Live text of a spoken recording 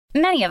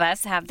Many of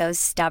us have those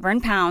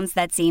stubborn pounds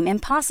that seem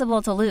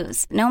impossible to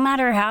lose, no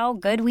matter how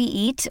good we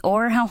eat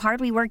or how hard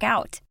we work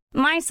out.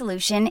 My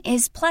solution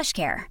is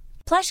PlushCare.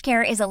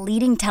 PlushCare is a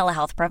leading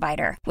telehealth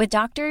provider with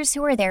doctors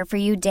who are there for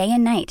you day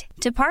and night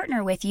to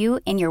partner with you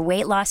in your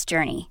weight loss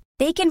journey.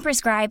 They can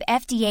prescribe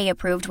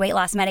FDA-approved weight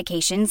loss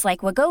medications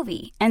like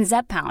Wegovy and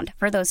Zepbound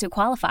for those who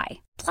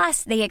qualify.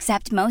 Plus, they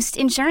accept most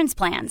insurance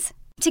plans.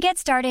 To get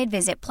started,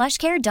 visit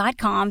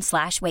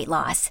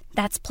plushcare.com/weightloss.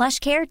 That's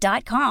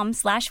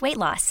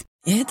plushcare.com/weightloss.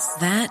 It's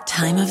that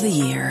time of the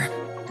year.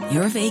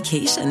 Your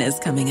vacation is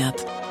coming up.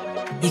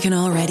 You can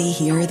already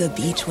hear the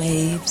beach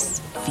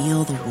waves,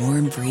 feel the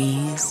warm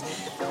breeze,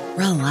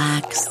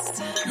 relax,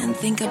 and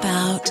think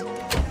about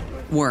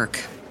work.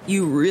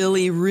 You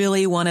really,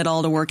 really want it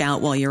all to work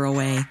out while you're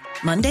away.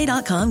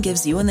 Monday.com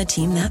gives you and the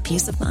team that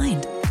peace of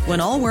mind. When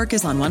all work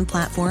is on one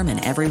platform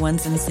and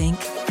everyone's in sync,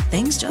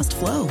 things just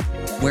flow.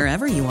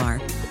 Wherever you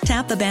are,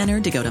 tap the banner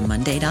to go to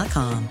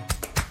Monday.com.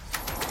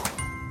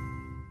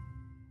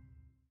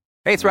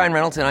 Hey, it's Ryan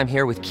Reynolds, and I'm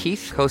here with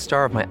Keith,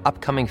 co-star of my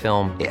upcoming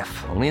film,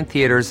 If, only in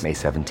theaters May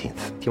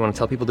 17th. Do you want to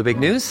tell people the big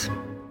news?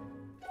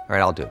 All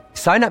right, I'll do it.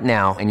 Sign up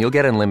now and you'll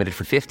get unlimited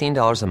for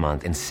 $15 a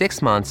month and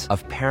 6 months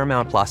of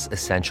Paramount Plus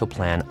Essential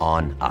Plan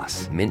on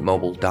us.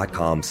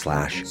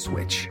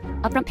 MintMobile.com/switch.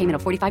 Upfront payment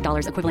of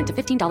 $45 equivalent to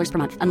 $15 per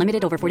month.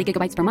 Unlimited over 40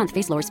 gigabytes per month.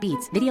 Face lower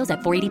speeds. Videos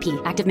at 480p.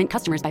 Active Mint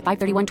customers by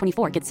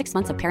 531.24 get 6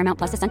 months of Paramount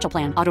Plus Essential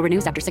Plan. Auto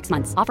renews after 6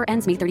 months. Offer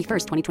ends May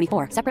 31st,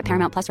 2024. Separate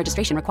Paramount Plus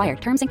registration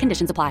required. Terms and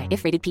conditions apply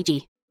if rated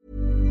PG.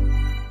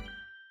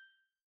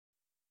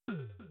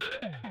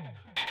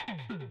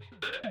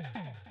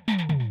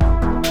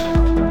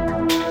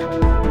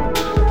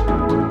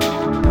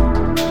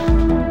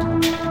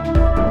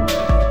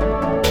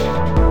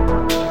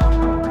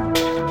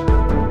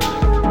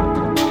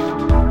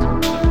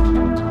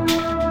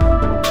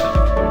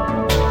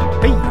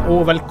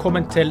 Og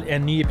velkommen til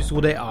en ny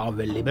episode av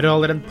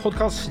Liberaleren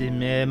podcast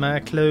med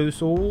meg,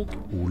 Klaus og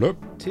Ole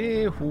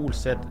til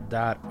Holseth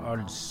der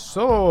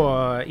altså.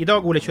 I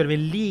dag, Ole, kjører vi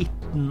en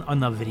liten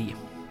annen vri.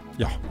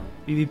 Ja.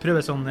 Vi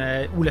prøver sånn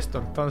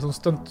Ole-stunt, han sånn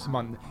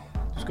stuntmann. Du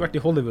skulle vært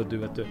i Hollywood, du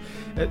vet du.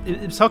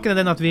 Saken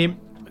den at vi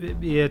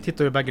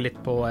titter jo begge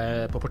litt på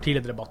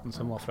partilederdebatten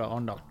som var fra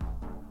Arendal.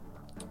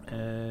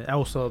 Jeg har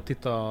også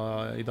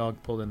tittet i dag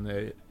på den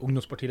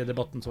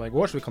ungdomspartilederdebatten som var i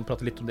går, så vi kan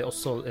prate litt om det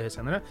også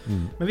senere.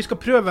 Men vi skal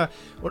prøve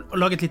å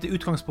lage et lite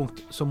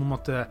utgangspunkt som om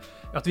at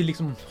vi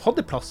liksom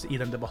hadde plass i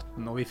den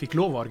debatten, og vi fikk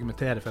lov å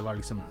argumentere for hva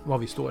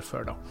vi står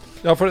for da.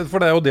 Ja, for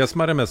det er jo det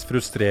som er det mest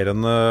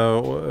frustrerende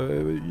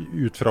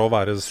ut fra å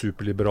være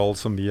superliberal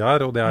som vi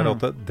er, og det er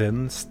at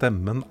den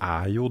stemmen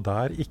er jo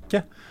der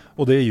ikke.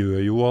 Og det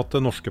gjør jo at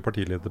norske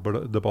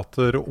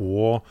partilederdebatter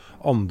og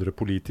andre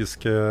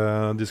politiske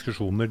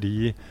diskusjoner,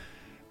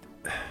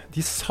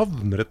 de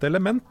savner et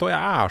element, og jeg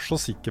er så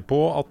sikker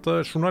på at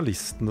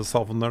journalistene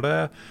savner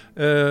det,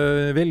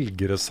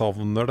 velgere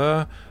savner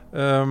det,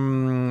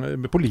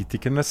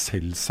 politikerne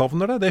selv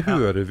savner det. Det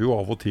hører vi jo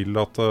av og til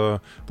at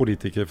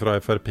politikere fra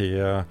FRP,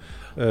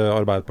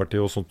 Arbeiderpartiet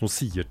og sånt noe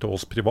sier til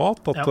oss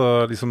privat, at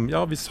liksom,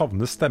 ja, vi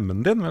savner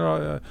stemmen din,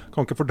 jeg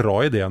kan ikke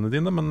fordra ideene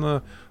dine,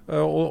 men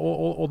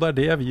og det er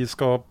det vi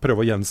skal prøve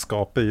å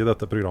gjenskape i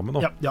dette programmet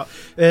nå. Ja.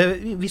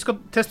 Vi skal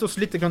teste oss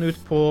litt ut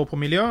på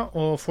miljø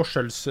og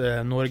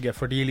Forskjells-Norge,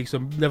 fordi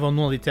liksom, det var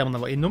noen av de temaene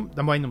jeg var innom.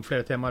 De var innom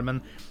flere temaer,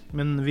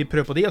 men vi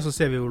prøver på de, og så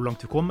ser vi hvor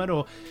langt vi kommer,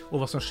 og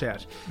hva som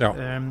skjer. Ja.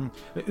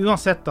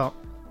 Uansett da,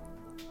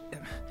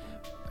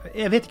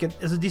 jeg vet ikke,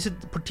 altså disse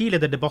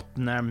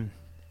partilederdebattene,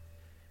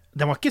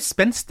 de var ikke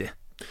spenstig.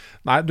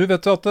 Nei, du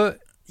vet jo at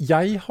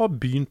jeg har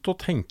begynt å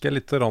tenke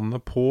litt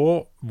på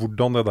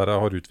hvordan det der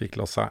har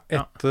utviklet seg.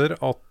 Etter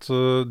at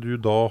du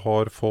da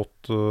har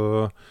fått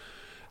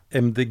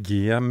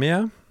MDG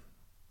med,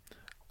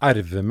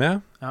 RV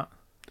med,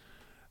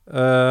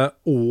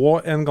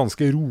 og en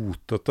ganske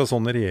rotete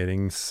sånn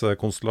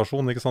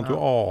regjeringskonstellasjon, ikke sant? Du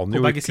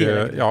aner jo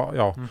ikke...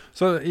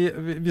 Så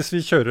hvis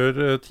vi kjører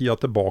tida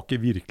tilbake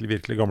i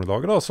virkelig gamle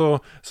dager da,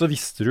 så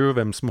visste du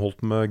hvem som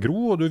holdt med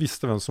Gro, og du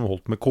visste hvem som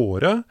holdt med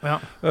Kåre,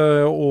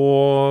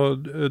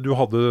 og du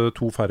hadde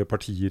 2 færre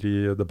partier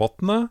i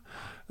debattene,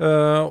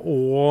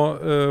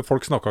 og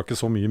folk snakket ikke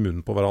så mye i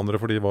munnen på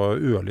hverandre, for de var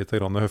ørlite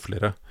grann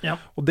høfligere.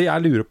 Og det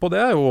jeg lurer på, det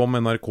er jo om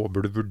NRK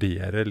burde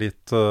vurdere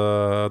litt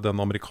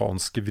den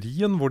amerikanske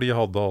vrien, hvor de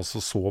hadde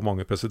altså så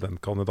mange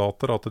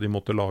presidentkandidater at de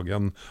måtte lage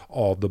en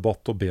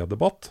A-debatt og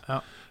B-debatt.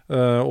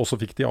 Og så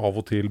fikk de av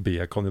og til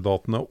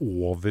B-kandidatene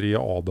over i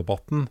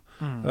A-debatten,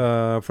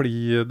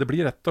 fordi det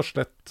blir rett og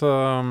slett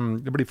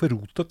det blir for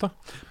rotete.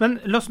 Men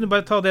la oss nå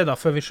bare ta det da,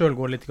 før vi selv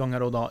går litt i gang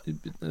her, og da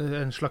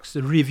en slags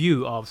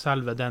review av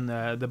selve den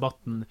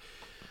debatten.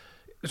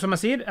 Som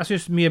jeg sier, jeg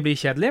synes mye blir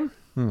kjedelig.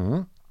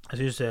 Jeg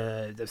synes,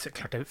 det er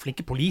klart det er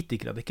flinke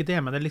politikere, det er ikke det,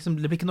 men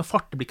det blir ikke noe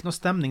fart, det blir ikke noe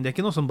stemning, det er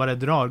ikke noe som bare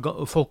drar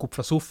folk opp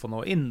fra sofaen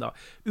og inn da.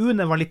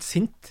 Une var litt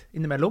sint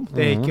innimellom,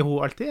 det er ikke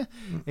hun alltid.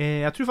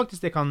 Jeg tror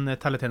faktisk det kan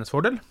telle til hennes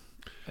fordel.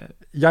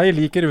 Jeg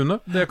liker Une,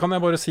 det kan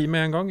jeg bare si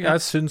med en gang.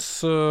 Jeg synes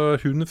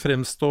hun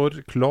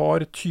fremstår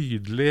klar,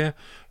 tydelig,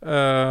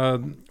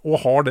 og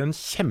har den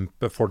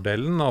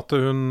kjempefordelen at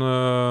hun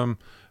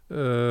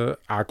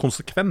er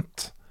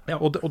konsekvent. Ja.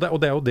 Og det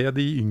er jo det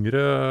de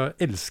yngre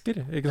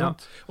elsker, ikke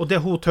sant? Ja. Og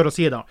det hun tør å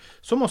si da,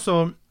 som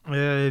også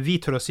vi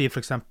tør å si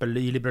for eksempel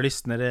i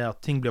liberalistene, det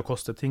at ting blir å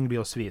koste, ting blir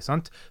å svi,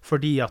 sant?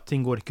 Fordi at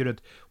ting går ikke rundt.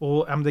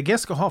 Og MDG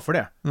skal ha for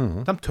det.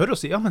 De tør å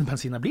si, ja, men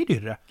bensiner blir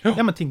dyrere. Ja,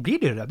 men ting blir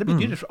dyrere. Det blir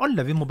dyrere for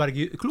alle. Vi må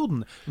berge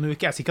kloden. Nå er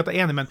ikke jeg sikkert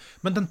enig,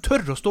 men den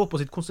tør å stå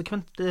på sitt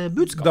konsekvente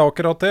budskap. Det er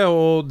akkurat det,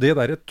 og det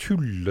der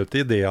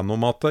tullete ideen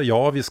om at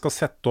ja, vi skal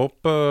sette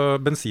opp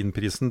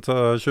bensinprisen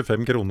til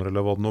 25 kroner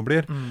eller hva det nå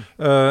blir,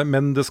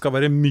 men det skal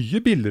være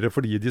mye billigere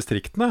for de i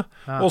distriktene.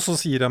 Ja. Og så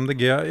sier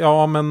MDG, ja,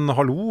 men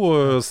hallo,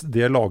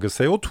 det lager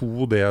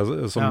CO2 det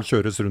som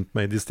kjøres rundt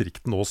med i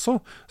distrikten også.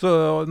 Så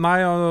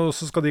nei,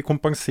 så skal de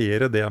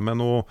kompensere det med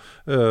noe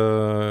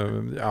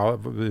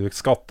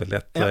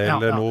skattelette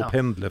eller noe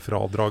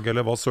pendlerfradrag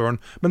eller hva søren.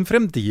 Men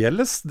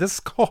fremdeles, det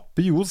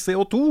skaper jo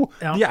CO2.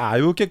 Ja. De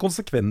er jo ikke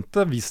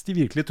konsekvente hvis de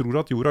virkelig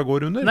tror at jorda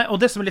går under. Nei,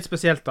 og det som er litt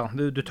spesielt da,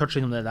 du toucher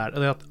innom det der,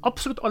 er at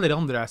absolutt alle de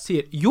andre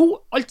sier,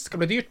 jo, alt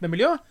skal bli dyrt med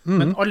miljø,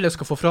 men alle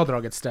skal få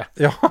fradrag et sted.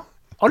 Ja.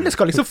 Alle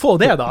skal liksom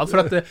få det da,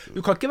 for at du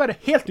kan ikke være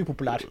helt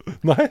upopulær.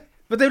 Nei.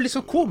 Men det er jo litt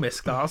så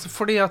komisk da, altså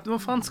fordi at hva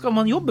faen skal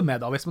man jobbe med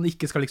da, hvis man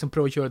ikke skal liksom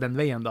prøve å kjøre den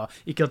veien da,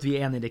 ikke at vi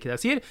er enige i det ikke det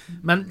jeg sier,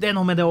 men det er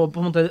noe med det å på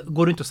en måte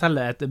gå rundt og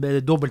selge et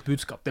dobbelt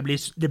budskap, det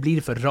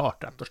blir for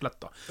rart rett og slett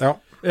da. Ja.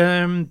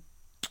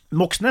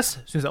 Moxnes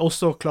synes jeg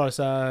også klarer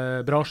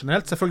seg bra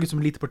generelt, selvfølgelig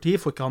som lite parti,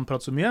 får ikke han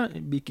prate så mye,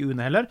 ikke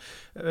Une heller.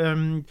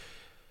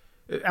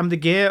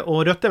 MDG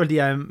og Rødt er vel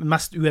de jeg er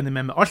mest uenig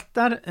med alt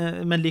der,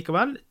 men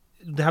likevel,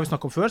 det har vi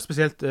snakket om før,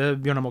 spesielt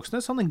Bjørnar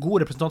Moxnes, han er en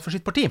god representant for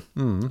sitt parti.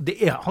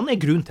 Han er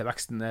grunn til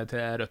veksten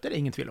til Rødt, det er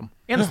ingen tvil om.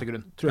 Eneste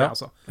grunn, tror jeg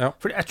altså. Ja.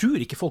 For jeg tror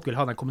ikke folk vil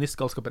ha den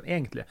kommunistgalskapen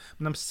egentlig,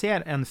 men de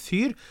ser en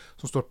fyr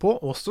som står på,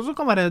 også som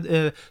kan være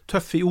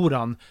tøff i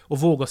ordene,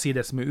 og våge å si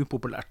det som er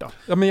upopulært da.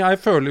 Ja, men jeg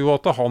føler jo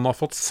at han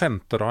har fått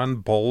sentra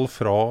en ball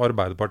fra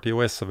Arbeiderpartiet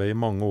og SV i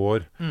mange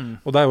år.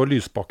 Og det er jo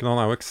Lysbakken,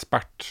 han er jo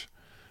ekspert.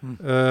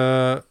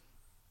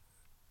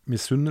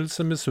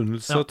 Misunnelse,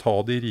 ta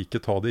de rike,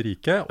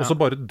 og så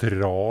bare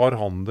drar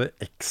han det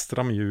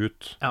ekstra mye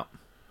ut. Ja.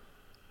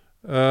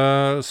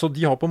 Så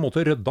de har på en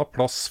måte rydda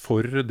plass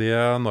for det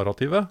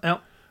narrativet.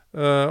 Ja.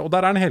 Og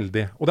der er han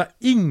heldig. Og det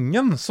er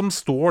ingen som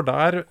står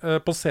der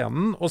på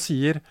scenen og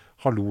sier,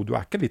 hallo, du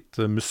er ikke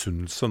litt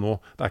misunnelse nå.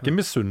 Det er ikke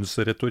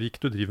misunnelseretorikk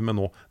du driver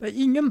med nå. Det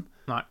er ingen.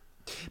 Nei.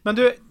 Men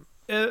du,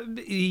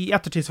 i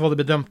ettertid så var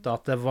det bedømt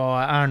at det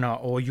var Erna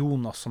og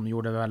Jonas som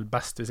gjorde det vel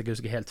best, hvis jeg ikke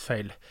husker helt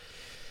feil.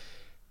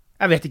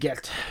 Jeg vet ikke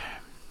helt.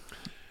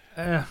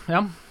 Ja.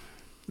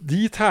 De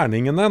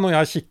terningene, når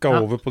jeg kikket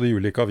over på de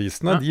ulike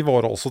avisene, de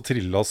var altså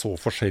trillet så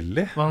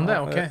forskjellig. Var det?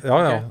 Ok.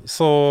 Ja.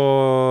 Så,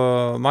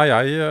 nei,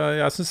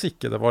 jeg synes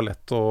ikke det var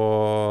lett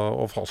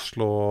å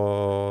fastslå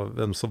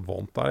hvem som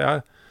vant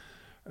der.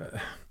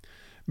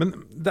 Men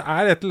det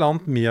er et eller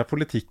annet med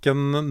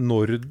politikken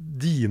når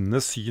dine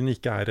syn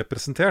ikke er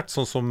representert,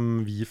 sånn som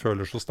vi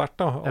føler så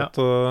sterkt da. At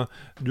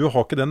du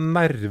har ikke den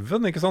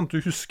nerven, ikke sant? Du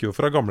husker jo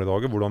fra gamle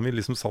dager hvordan vi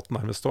liksom satt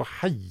nærmest og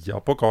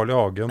heia på Carl I.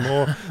 Hagen,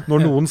 og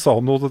når noen sa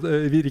noe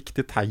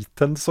riktig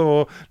teiten, så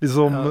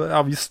liksom,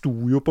 vi sto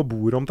jo på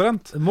bordet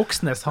omtrent.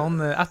 Moxnes, han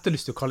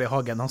etterlyste jo Carl I.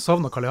 Hagen, han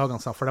savnet Carl I.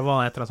 Hagen, for det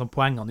var et eller annet sånn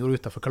poeng han gjorde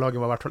ut av, for Carl I.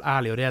 Hagen var i hvert fall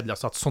ærlig og redelig,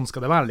 og sa at sånn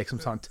skal det være,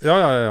 liksom, sant? Ja.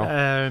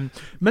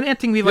 Men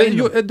en ting vi var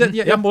innom...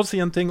 Jeg må si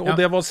en ting, og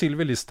det var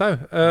Sylvi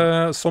Listhaug,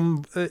 som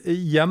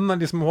igjen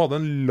liksom hadde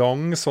en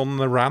lang sånn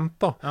rant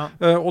da,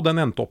 og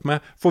den endte opp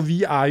med, for vi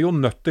er jo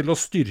nødt til å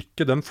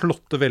styrke den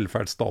flotte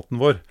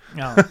velferdsstaten vår.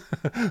 Ja.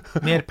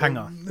 Mer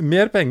penger.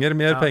 Mer penger.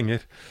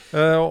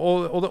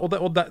 Og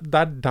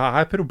det er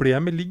der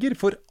problemet ligger,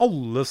 for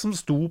alle som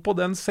sto på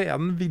den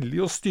scenen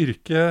ville jo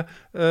styrke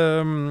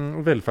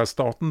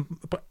velferdsstaten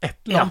på et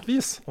eller annet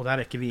vis. Og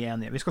der er ikke vi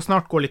enige. Vi skal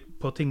snart gå litt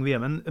på ting vi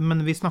er,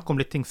 men vi snakker om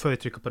litt ting før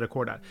vi trykker på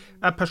rekord her.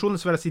 Jeg personlig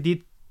så vil jeg si de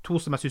to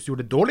som jeg synes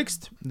gjorde det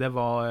dårligst, det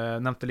var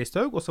nevnte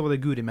Listhaug, og så var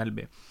det Guri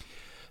Melby.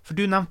 For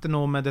du nevnte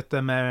noe med dette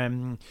med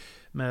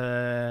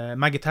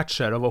Maggie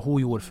Thatcher og hva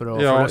hun gjorde for å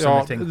løse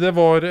ting. Det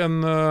var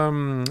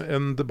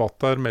en debatt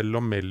der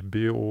mellom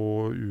Melby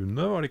og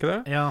Une, var det ikke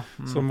det? Ja.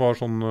 Som var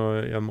sånn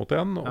 1 mot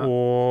 1,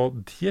 og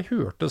det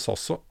hørtes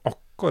altså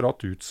akkurat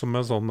ut som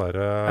en sånn der...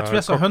 Jeg tror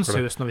jeg sa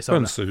hønsehus når vi sa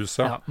det. Hønsehus,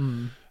 ja.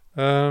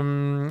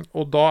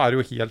 Og da er det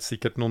jo helt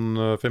sikkert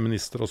noen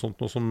feminister og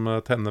sånt noe som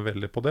tenner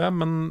veldig på det,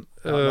 men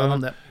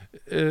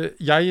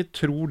jeg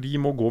tror de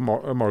må gå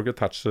Margaret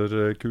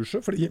Thatcher-kurset,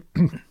 fordi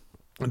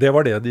det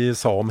var det de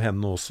sa om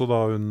henne også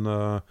da hun,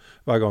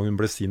 hver gang hun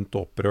ble sint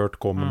og opprørt,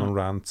 kom med noen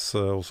rants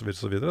og så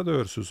videre. Det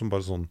høres ut som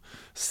bare sånn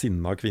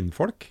sinna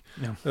kvinnfolk.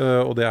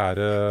 Og det er,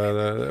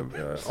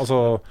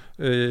 altså,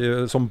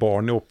 som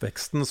barn i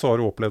oppveksten så har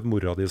du opplevd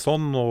mora di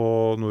sånn,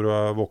 og når du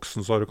er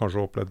voksen så har du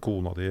kanskje opplevd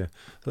kona di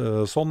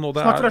sånn. Og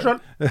det Snakk for deg selv.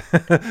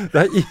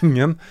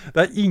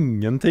 det er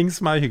ingenting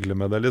som er hyggelig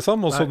med det,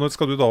 liksom. Og så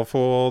skal du da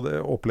få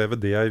oppleve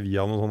det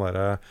via noen sånne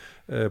der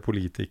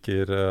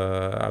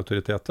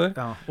politikerautoriteter.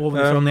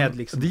 Ovenfra og ned,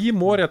 liksom. De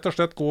må rett og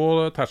slett gå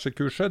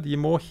terskelkurset. De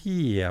må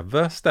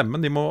heve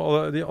stemmen. De må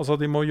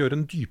gjøre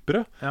den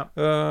dypere.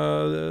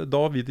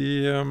 Da vil de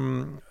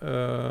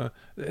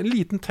en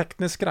liten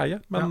teknisk greie,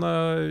 men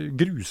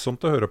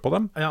grusomt å høre på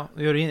dem. Ja,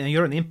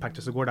 gjør en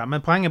impact, så går det.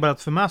 Men poenget er bare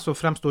at for meg så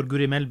fremstår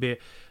Guri Melby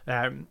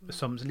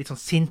som litt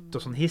sånn sint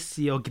og sånn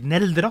hissig og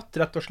gneldratt,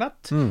 rett og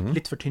slett.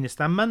 Litt for tynn i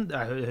stemmen. Det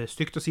er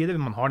stygt å si det,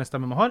 man har den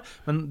stemmen man har,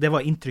 men det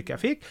var inntrykket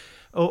jeg fikk.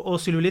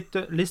 Og Sylvi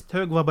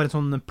Listhaug var bare en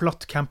sånn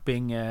platt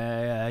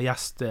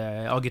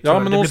camping-gjest-agitør. Ja,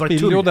 men hun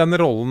spiller jo den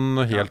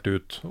rollen helt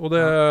ut. Og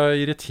det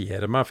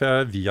irriterer meg, for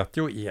jeg vet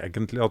jo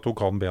egentlig at hun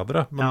kan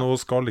bedre. Men nå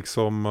skal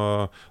liksom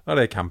det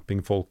det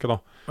campingfolket,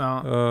 da.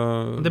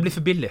 Det blir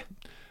for billig.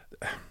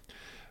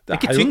 Det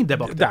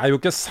er jo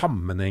ikke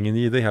sammenhengen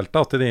i det hele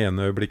tatt. I det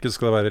ene øyeblikket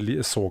skal det være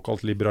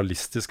såkalt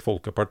liberalistisk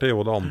folkeparti,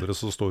 og det andre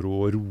så står hun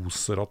og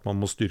roser at man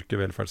må styrke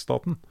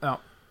velferdsstaten. Ja.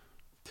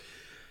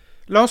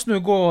 La oss nå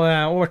gå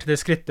over til det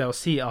skrittet og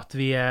si at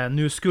vi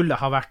nå skulle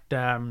ha vært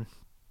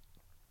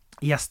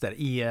gjester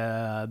i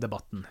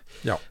debatten.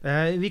 Ja.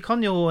 Vi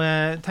kan jo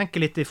tenke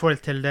litt i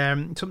forhold til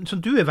det som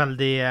du er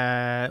veldig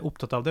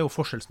opptatt av, det er jo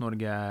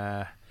Forskjells-Norge,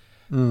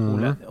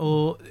 Ole.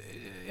 Og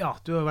ja,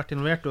 du har vært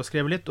involvert og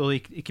skrevet litt, og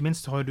ikke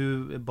minst har du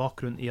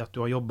bakgrunn i at du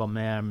har jobbet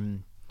med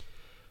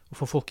å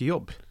få folk i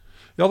jobb.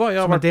 Ja da,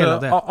 jeg har vært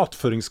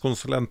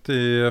attføringskonsulent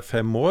i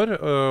 5 år,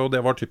 og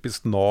det var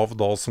typisk NAV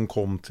da som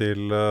kom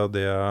til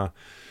det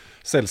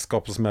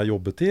selskapet som jeg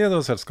jobbet i.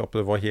 Det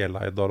selskapet var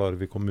heleid av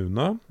Larvik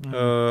kommune,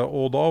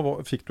 og da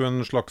fikk du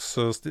en slags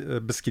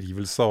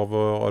beskrivelse av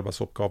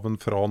arbeidsoppgaven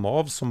fra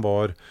NAV, som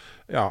var,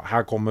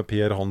 her kommer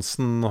Per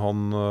Hansen,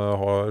 han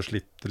har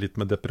slitt litt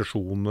med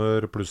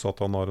depresjoner, pluss at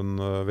han har en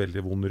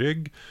veldig vond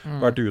rygg,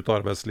 vært ute av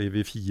arbeidslivet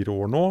i 4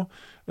 år nå.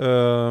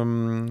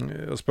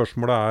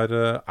 Spørsmålet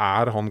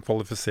er han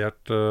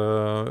kvalifisert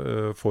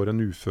for en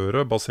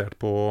uføre basert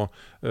på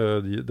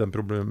den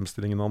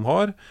problemstillingen han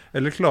har,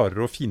 eller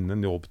klarer å finne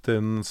en jobb til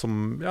en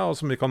som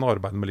vi kan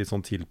arbeide med litt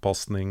sånn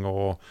tilpasning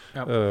og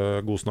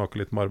godsnakke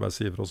litt med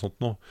arbeidsgiver og sånt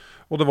nå.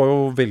 Og det var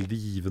jo veldig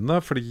givende,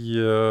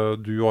 fordi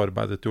du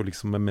arbeidet jo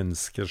liksom med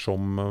mennesker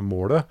som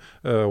målet,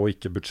 og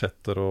ikke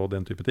budsjetter og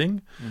den type ting.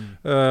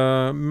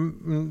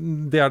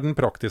 Det er den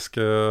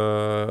praktiske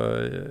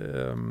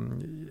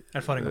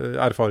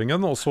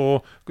erfaringen, og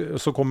så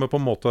kommer på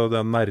en måte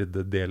den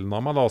nerdedelen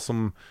av meg da, som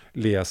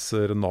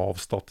leser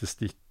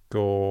NAV-statistikk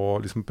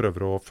og liksom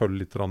prøver å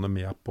følge litt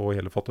med på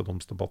hele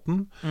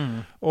fattigdomsdebatten.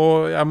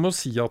 Og jeg må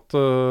si at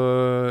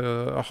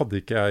hadde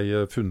ikke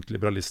jeg funnet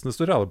liberalistene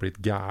større, jeg hadde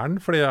blitt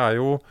gæren, for det er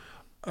jo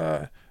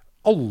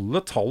alle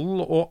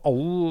tall og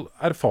all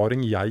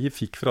erfaring jeg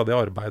fikk fra det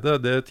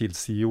arbeidet, det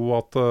tilsier jo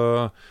at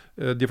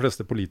de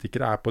fleste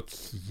politikere er på et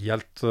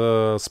helt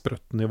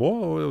sprøtt nivå,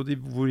 hvor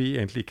de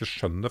egentlig ikke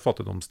skjønner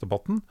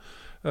fattigdomsdebatten.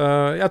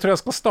 Jeg tror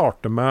jeg skal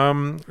starte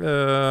med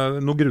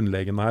noe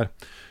grunnleggende her.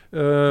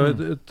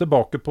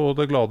 Tilbake på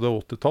det glade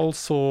 80-tall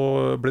så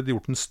ble det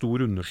gjort en stor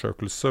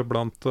undersøkelse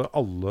blant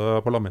alle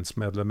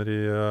parlamentsmedlemmer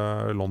i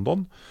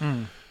London.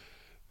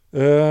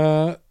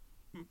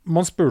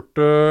 Man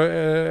spurte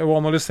og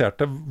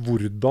analyserte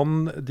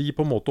hvordan de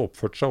på en måte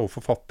oppførte seg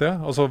overfor fattige,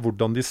 altså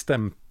hvordan de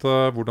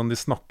stemte, hvordan de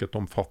snakket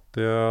om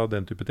fattige,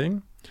 den type ting.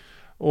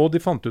 Og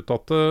de fant ut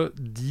at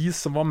de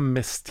som var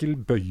mest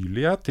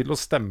tilbøyelige til å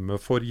stemme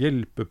for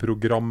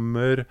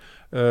hjelpeprogrammer,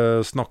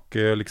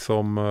 snakke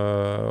liksom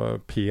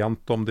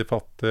pent om de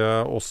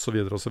fattige, og så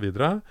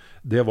videre,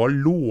 det var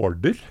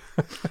lorder.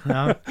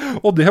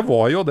 Og det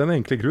var jo den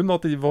enkle grunnen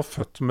at de var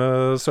født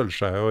med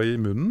sølvskjea i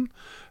munnen,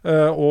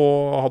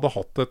 og hadde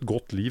hatt et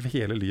godt liv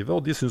hele livet,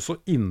 og de syntes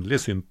så inderlig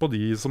synd på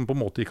de som på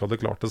en måte ikke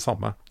hadde klart det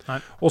samme.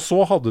 Og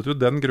så hadde du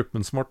den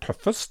gruppen som var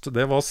tøffest,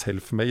 det var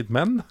self-made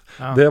men.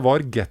 Det var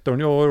get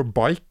on your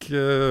bike,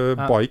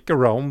 bike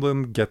around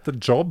and get a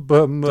job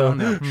and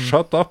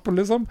shut up,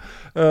 liksom.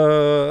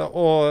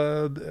 Og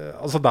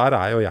altså der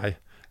er jo jeg.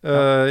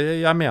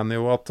 Jeg mener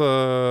jo at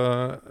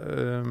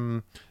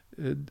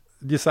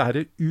disse her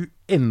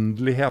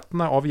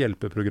uendelighetene av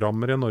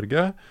hjelpeprogrammer i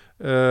Norge,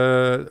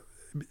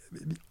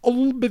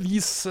 all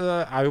bevis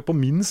er jo på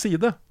min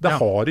side. Det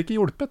har ikke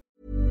hjulpet.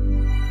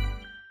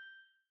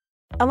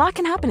 A lot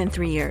can happen in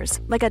 3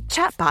 years, like a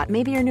chatbot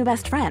may be your new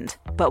best friend.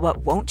 But what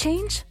won't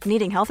change?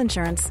 Needing health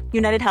insurance.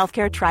 United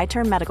Healthcare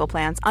Tri-Term Medical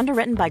Plans,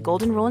 underwritten by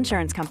Golden Rule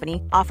Insurance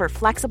Company, offer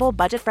flexible,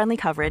 budget-friendly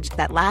coverage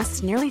that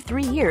lasts nearly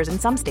 3 years in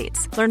some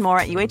states. Learn more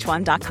at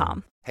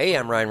uh1.com. Hey,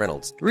 I'm Ryan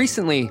Reynolds.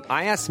 Recently,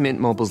 I asked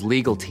Mint Mobile's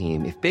legal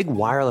team if big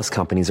wireless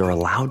companies are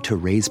allowed to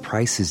raise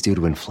prices due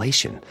to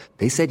inflation.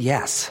 They said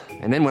yes.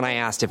 And then when I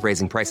asked if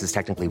raising prices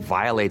technically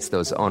violates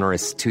those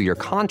onerous 2-year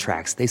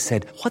contracts, they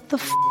said, "What the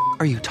f***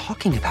 are you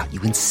talking about,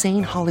 you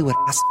insane Hollywood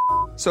ass?"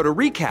 So to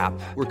recap,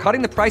 we're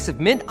cutting the price of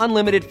Mint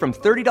Unlimited from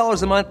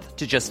 $30 a month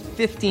to just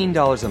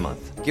 $15 a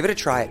month. Give it a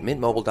try at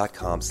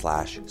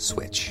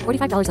mintmobile.com/switch.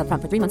 $45 up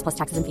front for 3 months plus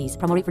taxes and fees.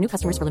 Promo rate for new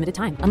customers for limited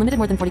time. Unlimited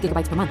more than 40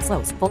 gigabytes per month.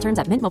 Slows full terms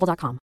at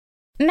mintmobile.com.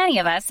 Many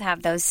of us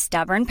have those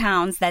stubborn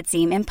pounds that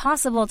seem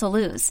impossible to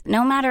lose,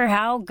 no matter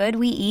how good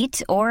we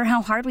eat or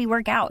how hard we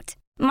work out.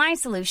 My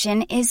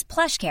solution is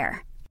PlushCare.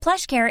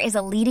 PlushCare is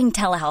a leading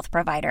telehealth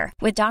provider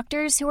with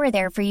doctors who are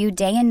there for you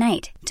day and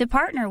night to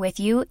partner with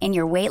you in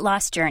your weight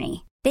loss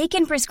journey. They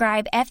can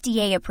prescribe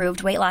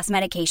FDA-approved weight loss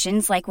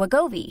medications like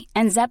Wegovy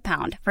and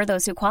Zepbound for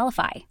those who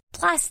qualify.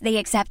 Plus, they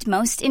accept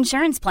most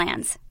insurance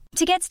plans.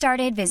 To get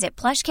started, visit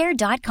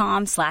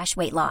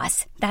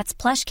plushcare.com/weightloss. That's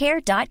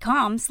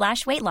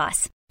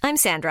plushcare.com/weightloss. I'm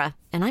Sandra,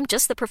 and I'm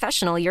just the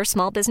professional your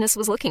small business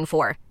was looking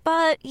for.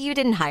 But you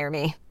didn't hire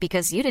me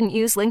because you didn't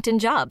use LinkedIn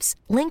Jobs.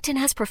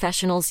 LinkedIn has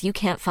professionals you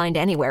can't find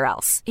anywhere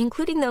else,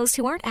 including those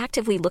who aren't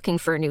actively looking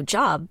for a new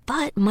job,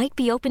 but might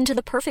be open to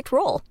the perfect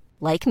role,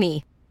 like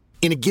me.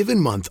 In a given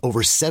month,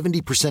 over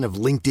 70% of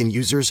LinkedIn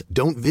users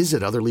don't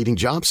visit other leading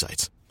job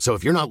sites. So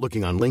if you're not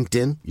looking on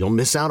LinkedIn, you'll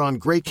miss out on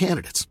great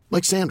candidates,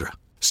 like Sandra.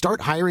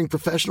 Start hiring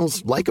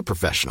professionals like a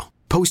professional.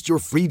 Post your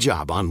free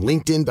job on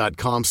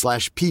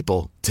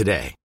linkedin.com/people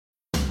today.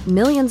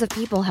 Millions of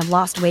people have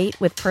lost weight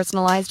with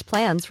personalized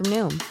plans from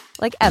Noom.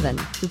 Like Evan,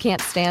 who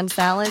can't stand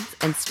salads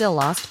and still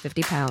lost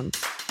 50 pounds.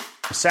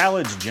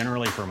 Salads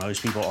generally for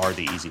most people are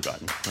the easy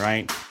button,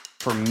 right?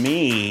 For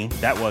me,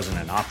 that wasn't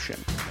an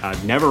option. I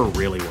never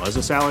really was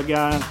a salad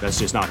guy.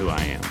 That's just not who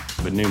I am.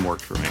 But Noom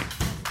worked for me.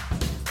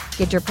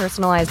 Get your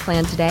personalized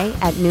plan today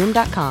at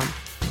Noom.com.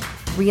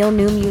 Real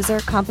Noom user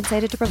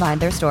compensated to provide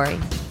their story.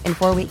 In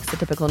 4 weeks, the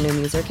typical Noom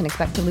user can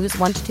expect to lose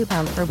 1 to 2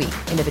 pounds per week.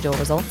 Individual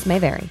results may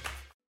vary.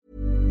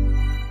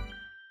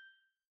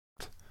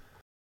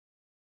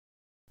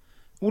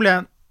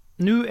 Ole,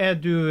 nå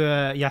du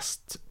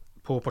gjest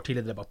på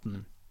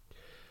partilederdebatten.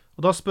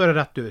 Og da spør jeg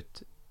rett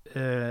ut.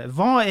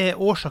 Hva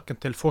årsaken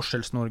til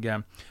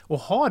Forskjells-Norge, og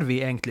har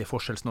vi egentlig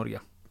Forskjells-Norge?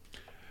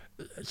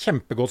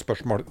 Kjempegodt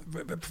spørsmål.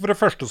 For det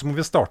første så må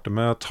vi starte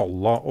med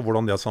tallene og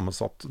hvordan de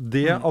sammensatt.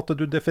 Det at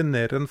du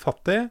definerer en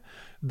fattig,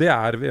 det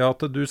ved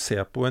at du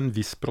ser på en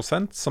viss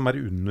prosent som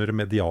under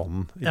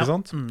medianen, ikke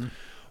sant?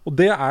 Og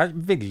det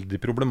veldig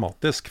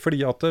problematisk,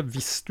 fordi at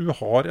hvis du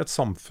har et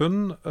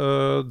samfunn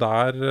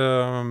der,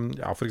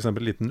 for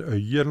eksempel en liten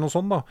øy eller noe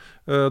sånt da,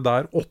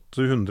 der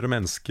 800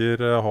 mennesker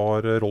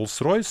har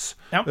Rolls-Royce,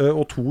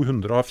 og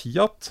 200 har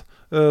Fiat,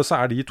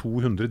 så de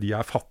 200, de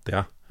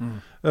fattige.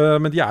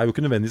 Men de jo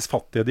ikke nødvendigvis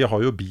fattige, de har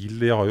jo bil,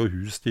 de har jo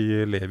hus,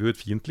 de lever jo et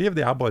fint liv,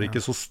 de bare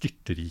ikke så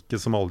styrterike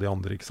som alle de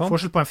andre, ikke sant?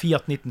 Forskjell på en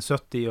Fiat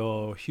 1970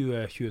 og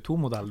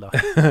 2022-modell da.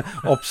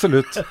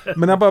 Absolutt,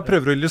 men jeg bare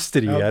prøver å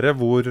illustrere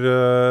hvor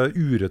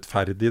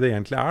urettferdig det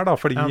egentlig da,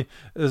 fordi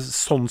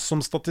sånn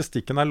som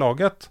statistikken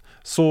laget,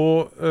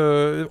 så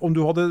om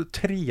du hadde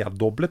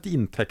tredoblet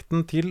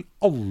inntekten til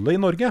alle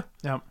i Norge,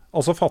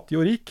 altså fattig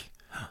og rik,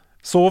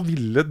 så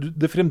ville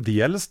det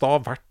fremdeles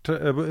da vært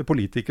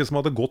politikere som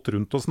hadde gått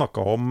rundt og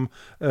snakket om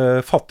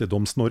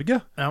fattigdoms-Norge.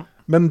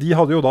 Men de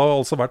hadde jo da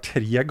altså vært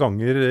 3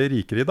 ganger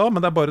rikere i dag,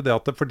 men det bare det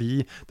at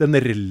fordi den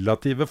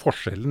relative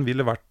forskjellen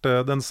ville vært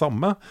den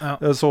samme,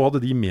 så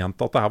hadde de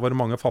ment at det her var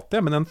mange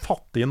fattige, men en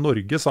fattig i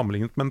Norge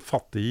sammenlignet med en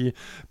fattig i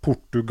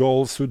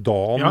Portugal,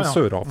 Sudan,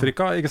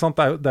 Sør-Afrika, ikke sant?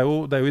 Det er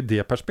jo i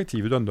det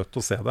perspektivet du nødt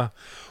til å se det.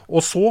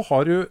 Og så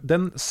har du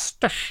den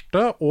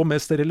største og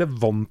mest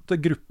relevante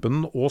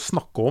gruppen å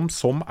snakke om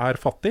som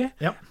fattig,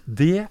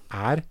 det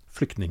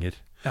flyktninger.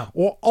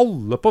 Og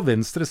alle på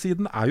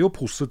venstresiden jo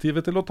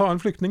positive til å ta inn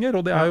flyktninger,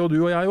 og det jo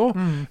du og jeg også.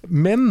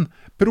 Men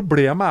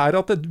problemet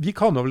at vi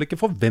kan jo vel ikke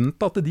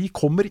forvente at de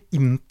kommer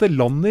inn til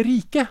landet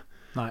rike.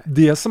 Nei.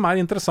 Det som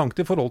interessant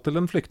i forhold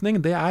til en flyktning,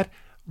 det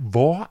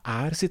hva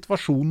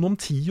situasjonen om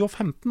 10 og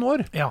 15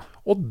 år?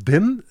 Og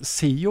den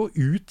ser jo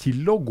ut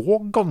til å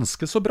gå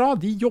ganske så bra.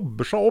 De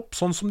jobber seg opp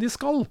sånn som de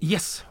skal.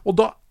 Yes. Og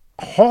da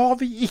har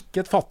vi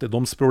ikke et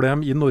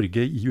fattigdomsproblem i Norge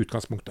i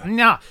utgangspunktet?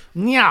 Nja.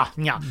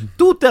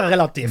 Tot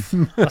relativt.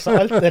 Altså,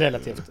 alt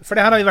relativt. For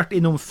det her har vi vært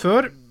innom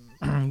før.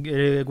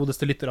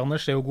 Godeste lytter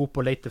Anders jo god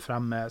på å lete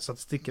frem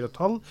statistikker og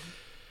tall.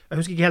 Jeg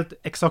husker ikke helt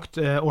eksakt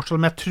årstall,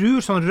 men jeg tror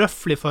sånn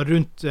røffelig fra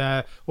rundt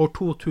år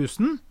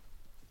 2000,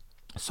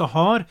 så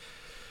har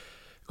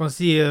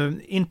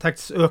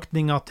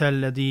inntektsøkninger til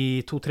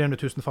de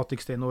 200 000-300 000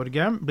 fattigste i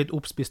Norge blitt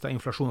oppspist av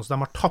inflasjon, så de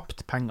har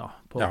tapt penger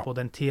på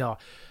den tida.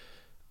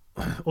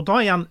 Og da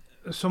igjen,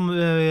 som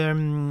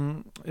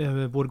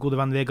vår gode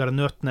venn Vegard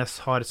Nøtnes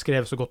har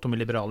skrevet så godt om i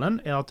Liberalen,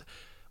 at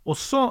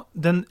også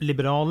den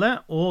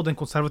liberale og den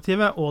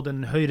konservative og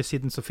den høyre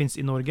siden som finnes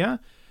i Norge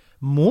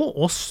må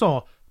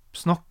også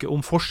snakke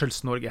om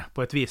Forskjells-Norge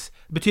på et vis.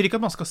 Det betyr ikke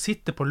at man skal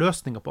sitte på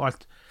løsninger på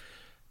alt,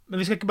 men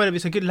vi skal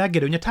ikke legge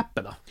det under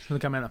teppet da, skjønner du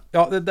hva jeg mener?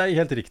 Ja, det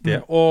helt riktig,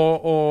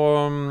 og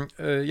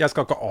jeg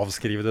skal ikke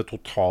avskrive det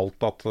totalt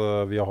at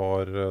vi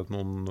har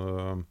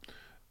noen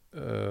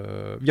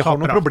vi har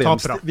noen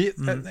problemer.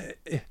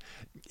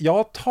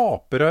 Ja,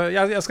 tapere.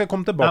 Jeg skal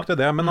komme tilbake til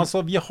det, men altså,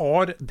 vi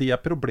har det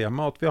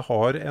problemet at vi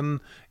har en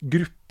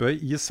gruppe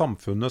gruppe i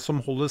samfunnet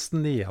som holdes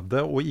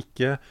nede og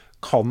ikke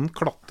kan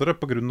klatre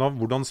på grunn av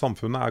hvordan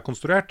samfunnet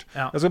konstruert.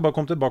 Jeg skal bare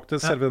komme tilbake til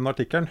selve den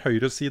artikkelen.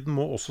 Høyresiden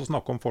må også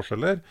snakke om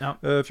forskjeller.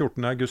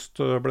 14.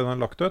 august ble den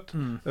lagt ut.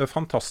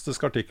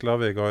 Fantastisk artikkel av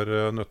Vegard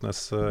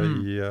Nøtnes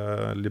i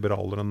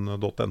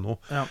liberaleren.no.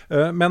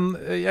 Men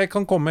jeg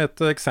kan komme med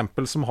et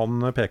eksempel som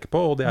han peker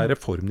på, og det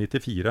Reform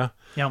 94.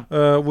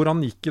 Hvor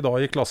han gikk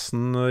i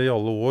klassen i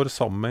alle år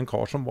sammen med en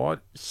kar som var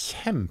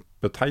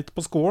kjempeteit på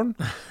skolen.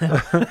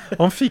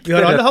 Han fikk det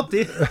rett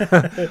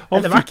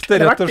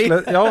og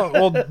slett. Ja,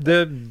 og det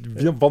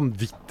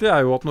vanvittige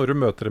jo at når du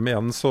møter dem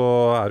igjen, så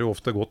det jo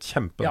ofte gått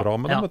kjempebra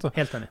med dem. Vet du.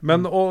 Helt enig.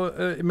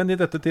 Men i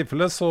dette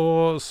tilfellet så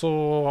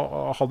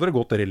hadde det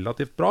gått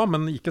relativt bra,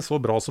 men ikke så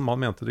bra som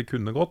han mente det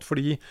kunne gått,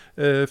 fordi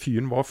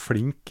fyren var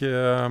flink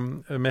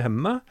med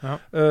hendene.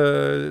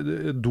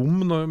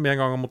 Dum med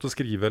en gang han måtte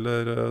skrive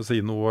eller si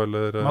noe,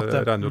 eller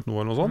regne ut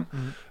noe eller noe sånt.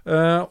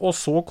 Og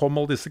så kom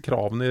alle disse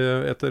kravene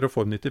etter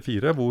Reform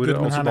 94, hvor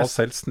altså da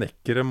selv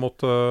snekkere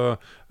måtte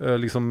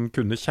liksom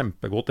kunne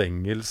kjempegodt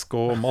engelsk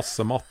og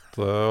masse matte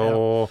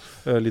og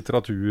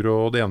litteratur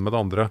og det ene med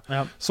det andre.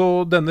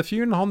 Så denne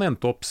fyren, han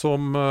endte opp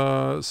som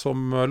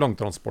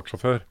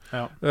langtransportsjåfør.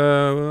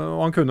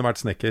 Og han kunne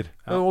vært snekker.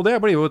 Og det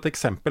blir jo et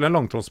eksempel. En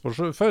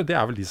langtransportsjåfør, det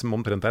vel de som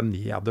omtrent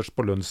nederst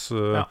på lønns,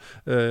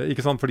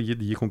 ikke sant? Fordi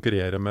de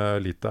konkurrerer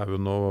med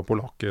Litauen og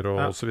polakker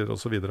og så videre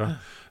og så videre.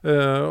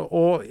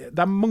 Og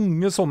det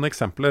mange sånne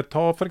eksempler.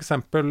 Ta for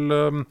eksempel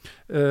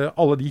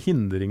alle de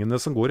hindringene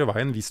som går i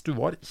veien hvis du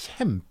var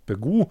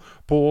kjempegod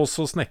på å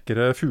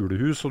snekre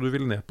fuglehus og du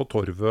vil ned på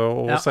torvet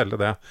og selge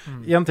det.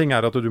 En ting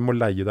at du må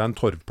leie deg en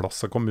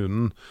torvplass av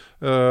kommunen.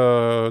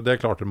 Det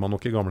klarte man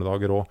nok i gamle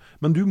dager også.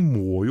 Men du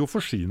må jo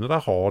forsyne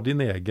deg, ha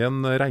din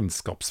egen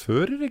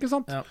regnskapsfører, ikke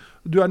sant?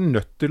 Du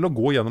nødt til å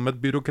gå gjennom et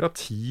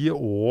byråkrati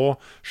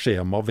og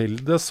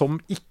skjemavelde som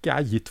ikke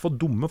gitt for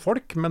dumme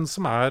folk, men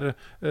som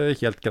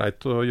helt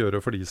greit å gjøre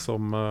for de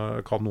som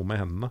kan noe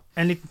med hendene.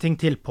 En liten ting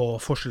til på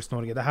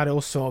Forskjells-Norge. Det her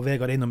også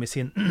Vegard innom i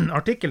sin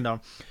artikkel da.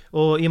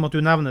 Og i og med at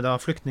du nevner da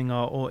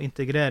flyktninger og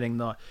integrering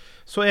da,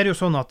 så det jo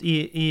sånn at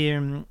i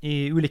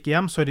ulike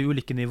hjem så det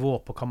ulike nivå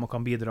på hva man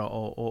kan bidra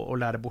og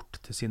lære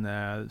bort til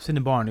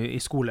sine barn i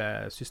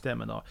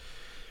skolesystemet da.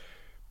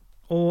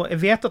 Og jeg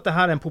vet at det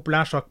her en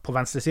populær sak på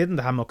venstresiden,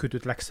 det her med å kutte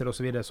ut lekser og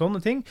så videre,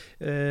 sånne ting.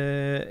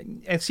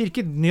 Jeg sier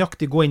ikke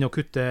nøyaktig gå inn og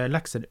kutte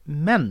lekser,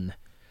 men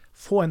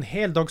få en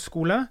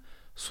heldagsskole,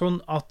 sånn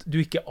at du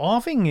ikke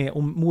avhengig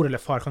om mor eller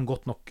far kan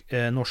godt nok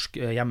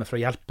norsk hjemme for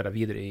å hjelpe deg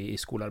videre i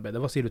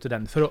skolearbeidet. Hva sier du til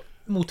den, for å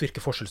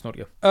motvirke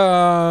Forskjells-Norge?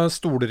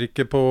 Stoler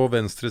ikke på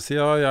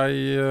venstresida.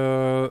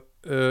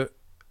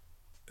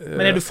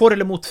 Men du for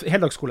eller mot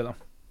heldagsskole da?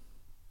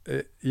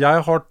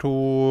 Jeg har 2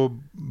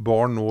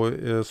 barn nå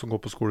som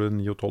går på skole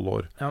 9 og 12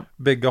 år.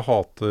 Begge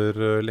hater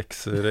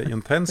lekser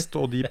intenst,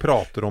 og de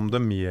prater om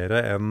det mer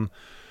enn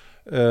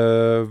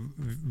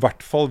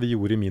hvert fall vi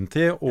gjorde i min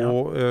tid,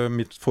 og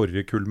mitt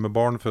forrige kull med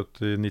barn, født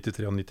i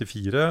 93 og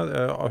 94,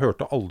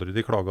 hørte aldri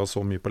de klaget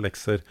så mye på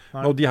lekser.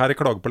 Og de her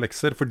klager på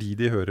lekser fordi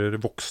de hører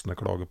voksne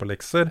klage på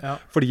lekser,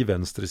 fordi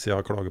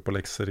venstresida klager på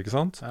lekser, ikke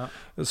sant?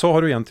 Så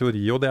har du en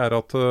teori, og det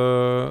at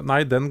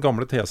nei, den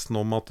gamle tesen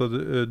om at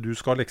du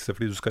skal ha lekser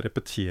fordi du skal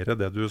repetere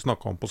det du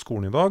snakket om på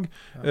skolen i dag,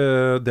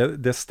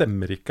 det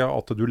stemmer ikke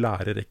at du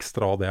lærer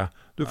ekstra av det.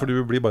 For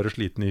du blir bare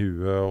sliten i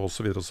huet, og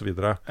så videre, og så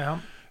videre.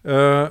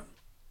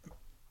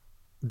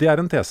 Det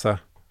en tese.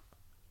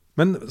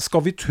 Men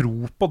skal vi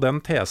tro på den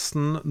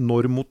tesen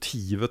når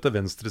motivet til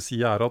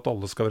venstresida at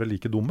alle skal være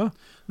like dumme?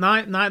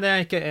 Nei, det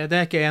er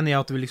ikke enig i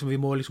at vi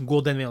må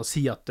gå den veien og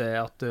si at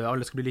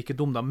alle skal bli like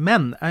dumme.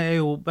 Men jeg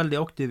jo veldig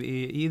aktiv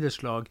i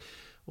idrettslag,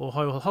 og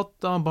har jo hatt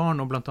da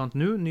barn, og blant annet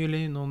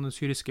nylig noen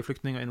syriske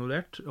flyktninger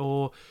involvert,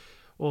 og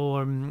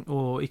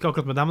ikke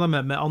akkurat med dem,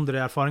 men med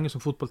andre erfaringer som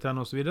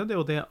fotballtrener og så videre, det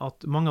jo det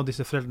at mange av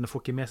disse foreldrene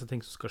får ikke med seg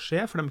ting som skal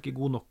skje, for de ikke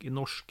gode nok i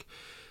norsk.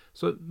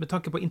 Så med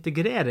tanke på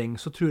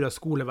integrering, så tror jeg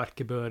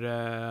skoleverket bør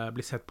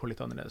bli sett på litt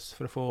annerledes,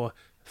 for å få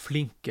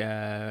flinke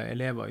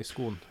elever i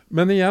skolen.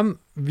 Men igjen,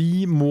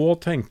 vi må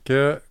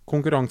tenke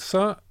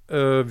konkurranse.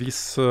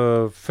 Hvis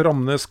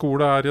Framnes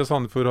skole i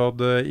Sandefjord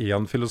hadde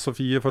en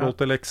filosofi i forhold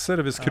til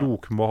lekser, hvis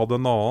Krokmo hadde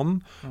en annen,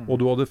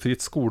 og du hadde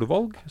fritt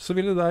skolevalg, så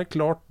ville det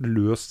klart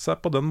løst seg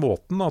på den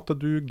måten at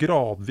du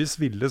gradvis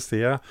ville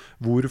se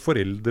hvor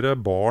foreldre,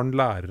 barn,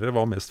 lærere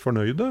var mest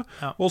fornøyde,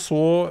 og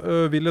så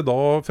ville da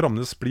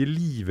Framnes bli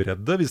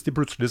livredde hvis de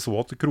plutselig så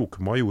at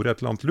Krokmo gjorde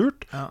et eller annet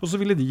lurt, og så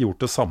ville de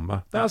gjort det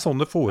samme. Det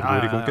sånn det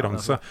foregår i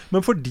konkurranse.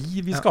 Men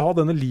fordi vi skal ha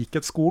denne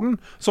likhetsskolen,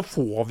 så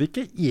får vi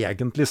ikke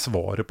egentlig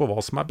svaret på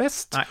hva som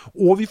best. Nei.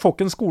 Og vi får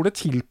ikke en skole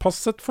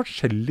tilpasset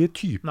forskjellige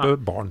typer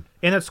barn.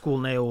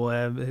 Enhetsskolen jo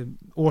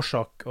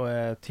årsak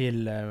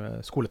til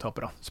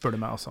skoletapere, spør du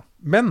meg altså.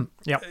 Men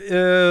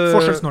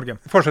Forskjells-Norge.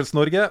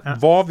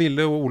 Hva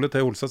ville Ole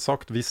T. Olseth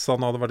sagt hvis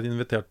han hadde vært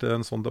invitert til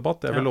en sånn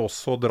debatt? Jeg ville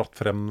også dratt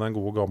frem den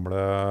gode gamle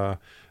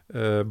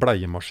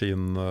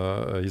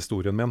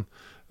bleiemaskin-historien min.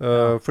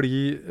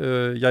 Fordi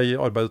jeg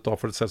arbeidet da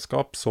for et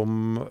selskap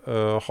som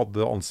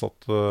hadde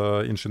ansatt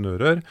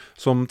ingeniører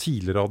som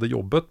tidligere hadde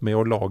jobbet med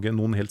å lage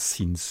noen helt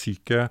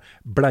sinnssyke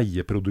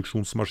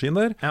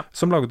bleieproduksjonsmaskiner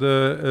som lagde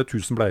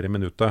 1000 bleier i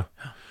minuttet.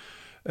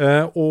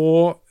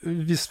 Og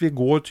hvis vi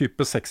går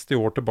type 60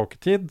 år tilbake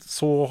i tid,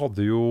 så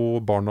hadde jo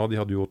barna, de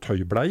hadde jo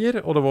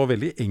tøybleier, og det var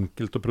veldig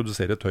enkelt å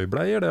produsere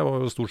tøybleier. Det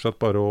var jo stort sett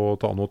bare å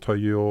ta noe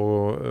tøy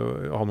og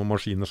ha noen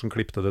maskiner som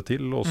klippte det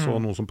til, og så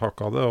noen som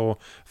pakka det,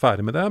 og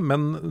ferdig med det.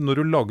 Men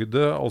når du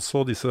lagde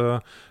altså disse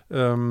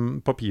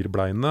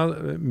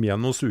papirbleiene med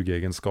noen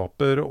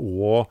sugeegenskaper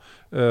og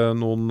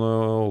noen,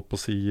 holdt på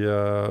å si,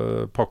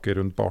 pakke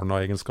rundt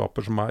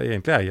barna-egenskaper som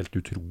egentlig er helt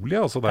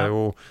utrolige, altså det er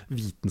jo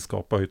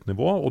vitenskap på høyt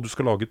nivå, og du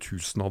skal lage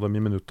 1000 av dem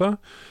i minuttet,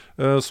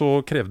 så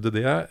krevde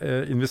det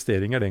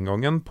investeringer den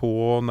gangen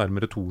på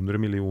nærmere 200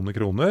 millioner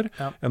kroner.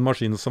 En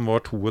maskin som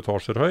var 2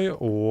 etasjer høy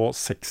og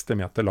 60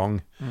 meter lang.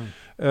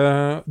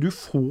 Du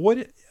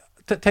får...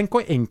 Tenk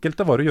hvor enkelt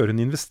det var å gjøre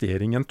en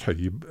investering i en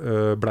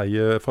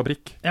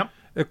tøybleiefabrikk.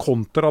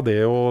 Kontra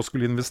det å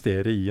skulle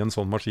investere i en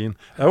sånn maskin.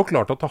 Det er jo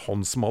klart at det er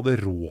han som hadde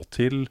råd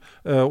til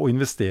å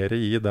investere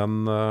i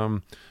den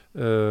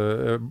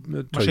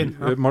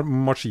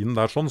maskinen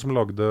der sånn, som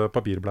lagde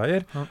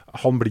papirbleier.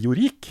 Han blir jo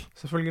rik.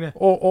 Selvfølgelig.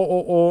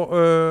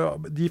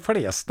 Og de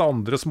fleste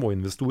andre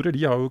småinvestorer,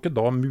 de har jo ikke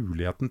da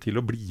muligheten til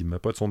å bli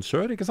med på et sånt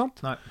kjør, ikke sant?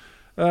 Nei.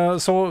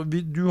 Så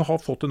du har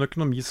fått en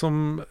økonomi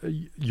som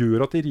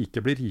gjør at de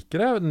rike blir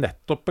rikere,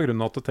 nettopp på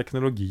grunn av at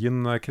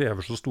teknologien krever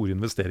så store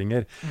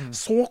investeringer.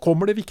 Så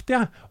kommer det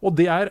viktige, og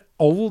det er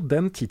all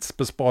den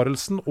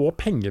tidsbesparelsen og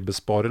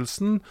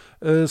pengebesparelsen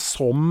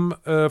som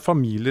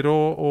familier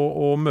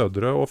og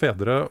mødre og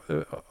fedre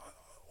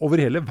over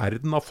hele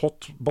verden har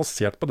fått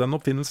basert på den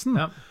oppfinnelsen.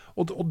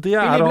 Og det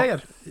er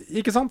bleier.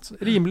 Ikke sant?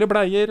 Rimelige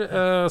bleier,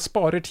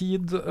 sparer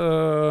tid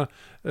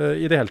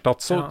i det hele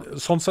tatt.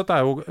 Sånn sett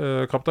er jo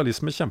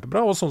kapitalisme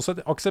kjempebra, og sånn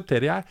sett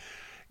aksepterer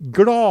jeg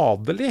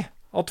gladelig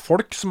at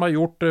folk som har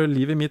gjort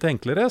livet mitt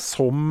enklere,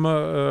 som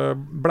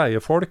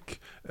bleiefolk,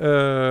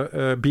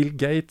 Bill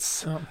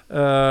Gates,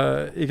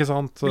 ikke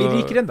sant? Blir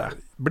rikere enn deg.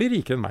 Blir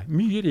rikere enn meg.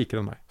 Mye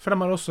rikere enn meg. For de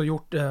har også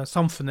gjort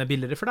samfunnet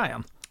billigere for deg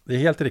igjen. Det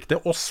er helt riktig.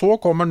 Og så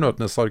kommer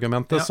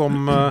Nøtnes-argumentet,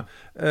 som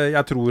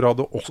jeg tror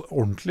hadde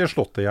ordentlig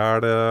slått i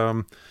hjel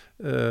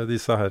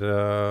disse her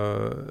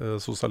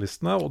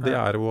sosialistene, og det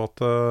er jo at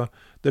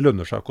det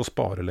lønner seg ikke å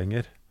spare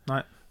lenger.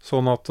 Nei.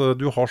 Sånn at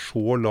du har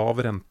så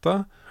lav rente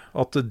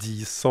at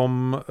de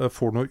som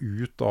får noe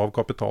ut av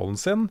kapitalen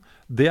sin,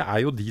 det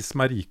er jo de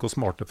som er rike og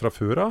smarte fra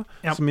før av,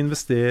 som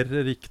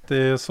investerer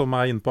riktig, som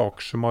er inne på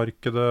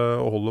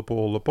aksjemarkedet og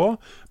holder på.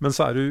 Men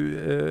så er du,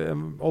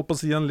 holdt på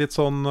å si, en litt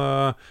sånn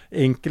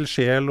enkel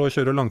sjel å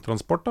kjøre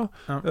langtransport da.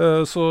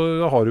 Så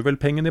har du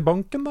vel pengene i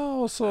banken da,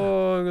 og så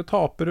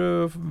taper du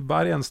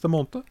hver eneste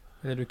måned.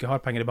 Eller du ikke har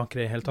penger i banker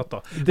i hele tatt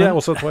da. Det er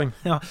også et poeng.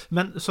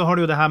 Men så har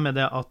du jo det her med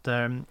det at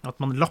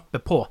man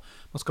lapper på.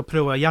 Man skal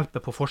prøve å hjelpe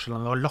på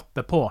forskjellene ved å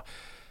lappe på.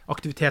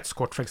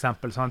 Aktivitetskort for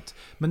eksempel, sant?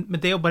 Men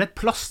det er jo bare et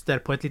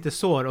plaster på et lite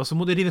sår, og så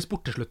må det rives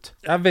bort til slutt.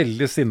 Jeg er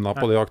veldig sinna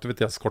på det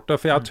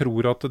aktivitetskortet, for jeg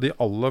tror at de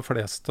aller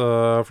fleste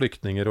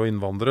flyktninger og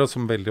innvandrere,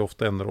 som veldig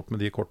ofte ender opp med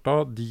de korta,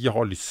 de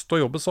har lyst til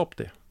å jobbe seg opp,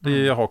 de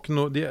har ikke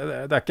noe, det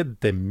er ikke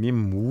dem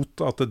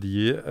imot at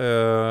de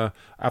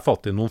er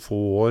fattige noen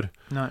få år.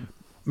 Nei.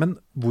 Men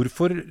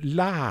hvorfor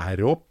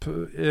lære opp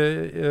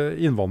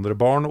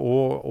innvandrerbarn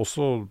og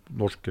også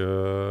norske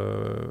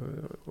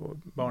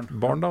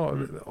barn da?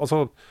 Altså,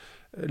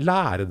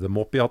 lære dem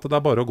opp i at det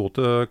er bare å gå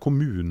til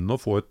kommunen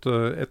og få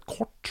et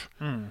kort.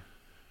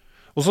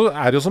 Og så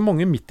er det jo så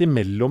mange midt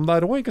imellom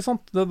der også, ikke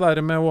sant? Det der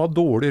med å ha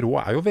dårlig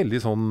råd er jo veldig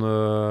sånn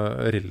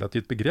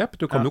relativt begrep.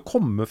 Du kan jo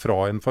komme fra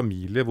en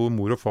familie hvor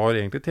mor og far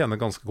egentlig tjener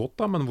ganske godt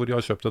da, men hvor de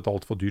har kjøpt et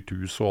alt for dyrt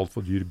hus og alt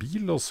for dyr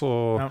bil, og så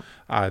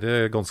er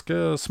det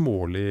ganske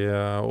smålig,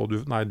 og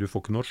du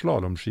får ikke noe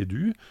slalomski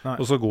du,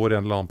 og så går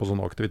en eller annen på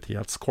sånn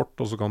aktivitetskort,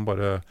 og så kan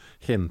bare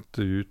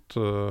hente ut...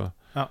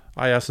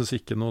 Nei, jeg synes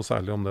ikke noe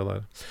særlig om det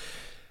der.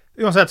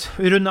 Uansett,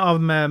 vi runder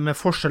av med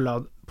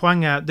forskjeller.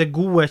 Poenget, det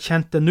gode,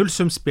 kjente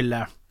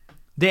nullsumspillet,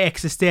 det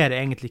eksisterer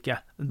egentlig ikke.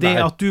 Det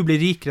at du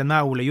blir rikere enn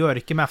meg, Ole,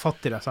 gjør ikke meg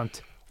fattigere,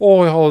 sant?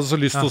 Jeg hadde så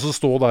lyst til å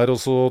stå der og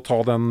så ta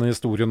den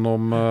historien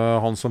om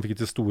han som fikk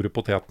de store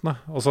potetene.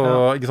 Altså,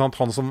 ikke sant?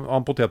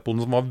 Han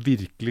potetbonden som var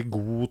virkelig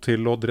god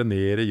til å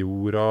drenere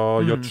jorda,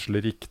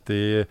 gjødsle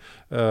riktig,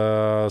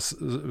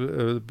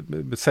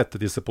 sette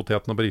disse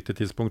potetene på riktig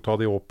tidspunkt, ta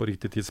de opp på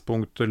riktig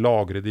tidspunkt,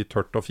 lagre de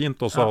tørt og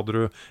fint, og så hadde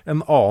du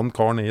en annen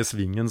kar nede i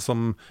svingen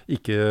som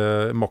ikke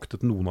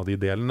maktet noen av de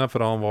delene,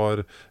 for han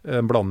var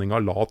en blanding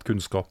av lat,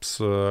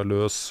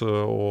 kunnskapsløs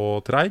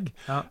og treig.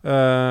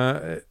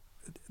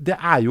 Det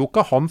er jo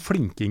ikke han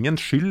flinkingens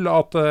skyld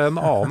at en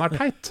annen er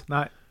teit.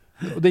 Nei.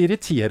 Det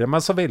irriterer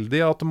meg så veldig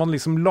at man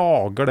liksom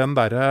lager den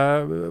der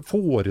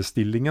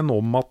forestillingen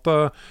om at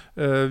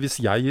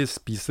hvis jeg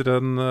spiser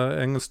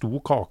en stor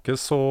kake,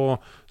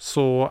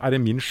 så er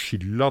det min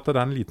skyld at det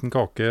er en liten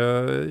kake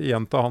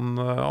igjen til han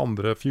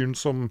andre fyren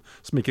som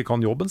ikke kan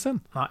jobben sin.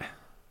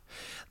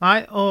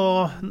 Nei,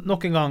 og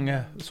nok en gang,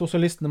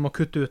 sosialistene må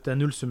kutte ut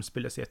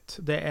nullsumspillet sitt.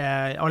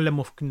 Alle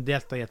må kunne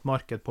delta i et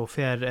marked på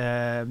fair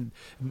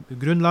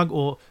grunnlag,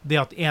 og det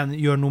at en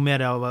gjør noe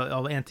mer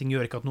av en ting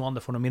gjør ikke at noe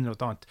annet får noe mindre av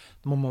et annet.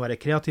 Da må man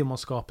være kreativ, og man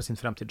skape sin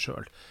fremtid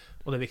selv.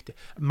 Og det viktig.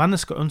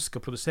 Mennesker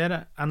ønsker å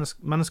produsere,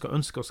 mennesker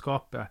ønsker å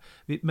skape,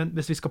 men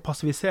hvis vi skal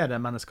passivisere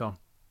mennesker,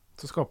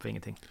 så skaper vi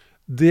ingenting.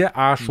 Det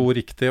så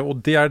riktig,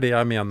 og det det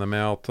jeg mener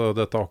med at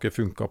dette har ikke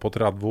funket på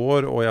 30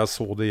 år, og jeg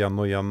så det igjen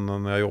og igjen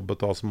når jeg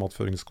jobbet da som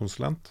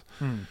matføringskonsulent.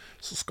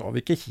 Så skal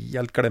vi ikke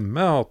helt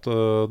glemme at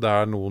det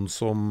noen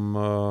som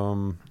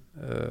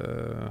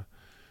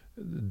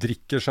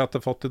drikker seg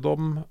til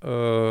fattigdom,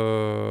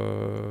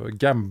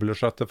 gambler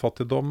seg til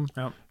fattigdom,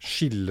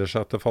 skiller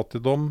seg til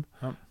fattigdom.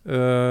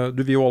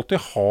 Du vil jo alltid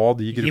ha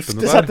de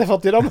gruppene der. Gifte seg til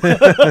fattigdom!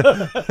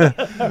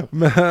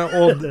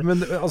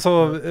 men altså,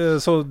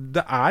 så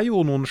det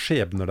jo noen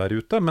skjebner der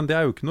ute, men det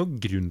jo ikke noe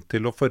grunn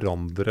til å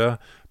forandre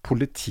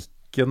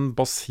politikken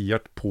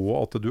basert på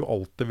at du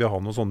alltid vil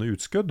ha noen sånne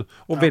utskudd.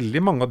 Og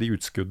veldig mange av de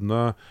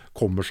utskuddene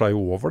kommer seg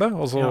jo over det.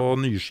 Altså,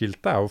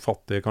 nyskilte jo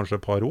fattige kanskje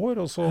et par år,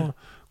 og så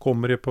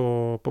kommer de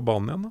på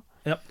banen igjen da.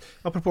 Ja,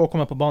 apropos å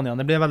komme på banen igjen,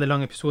 det ble en veldig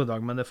lang episode i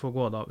dag, men det får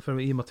gå da, for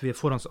i og med at vi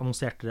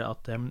forhåndsannonserte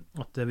at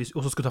vi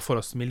også skulle ta for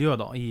oss miljø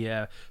da,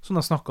 som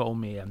jeg snakket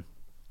om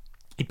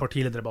i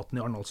partilederdebatten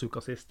i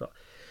Arendalsuka sist da.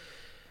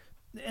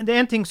 Det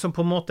en ting som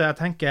på en måte jeg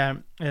tenker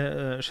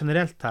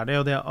generelt her, det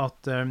jo det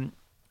at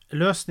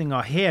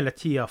løsningen hele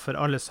tiden for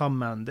alle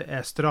sammen, det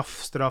straff,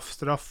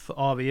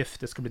 avgift,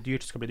 det skal bli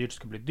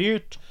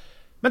dyrt,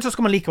 men så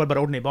skal man likevel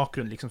bare ordne i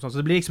bakgrunnen, liksom, sånn, så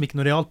det blir liksom ikke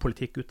noe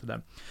realpolitikk ut av det.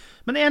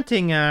 Men en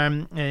ting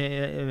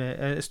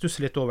jeg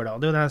stusser litt over da,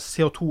 det den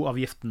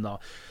CO2-avgiften da,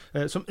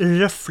 som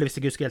røffelig, hvis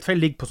jeg ikke husker helt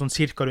feil, ligger på sånn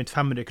cirka rundt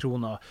 500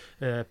 kroner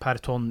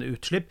per tonn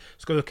utslipp,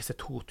 skal økes til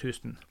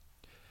 2000.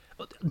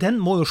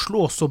 Den må jo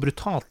slå så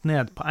brutalt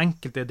ned på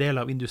enkelte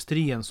deler av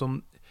industrien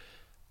som,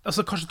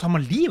 altså kanskje tar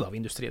man livet av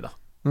industri da?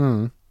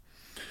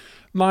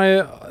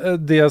 Nei,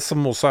 det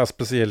som også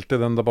spesielt i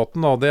den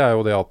debatten da, det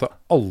jo det at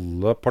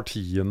alle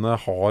partiene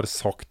har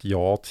sagt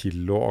ja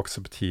til å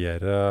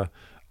akseptere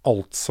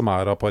alt som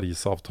av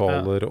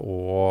Paris-avtaler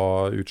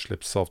og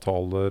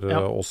utslippsavtaler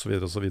og så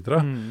videre og så videre.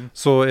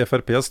 Så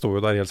FrP står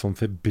jo der helt sånn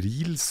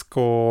febrilsk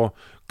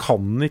og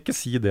kan ikke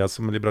si det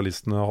som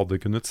liberalistene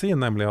hadde kunnet si,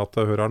 nemlig at,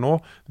 hør her nå,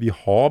 vi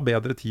har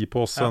bedre tid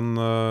på oss enn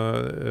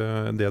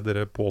det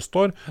dere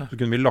påstår. Så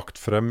kunne vi lagt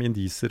frem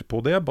indiser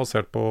på det,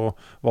 basert på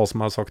hva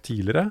som sagt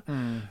tidligere.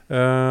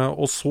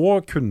 Og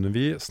så kunne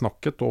vi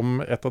snakket om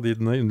et av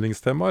dine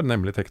yndlingstemaer,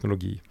 nemlig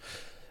teknologi.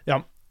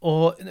 Ja,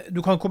 og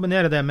du kan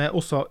kombinere det med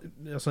også,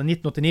 altså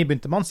 1989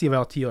 begynte man, sier vi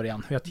har 10 år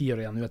igjen, vi har 10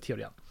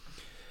 år igjen.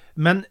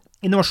 Men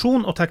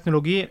innovasjon og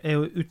teknologi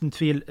jo uten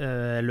tvil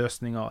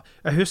løsninger.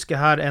 Jeg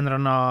husker her en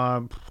eller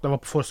annen, det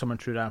var på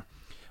forsommeren tror jeg,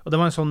 og det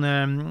var en sånn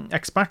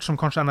ekspert som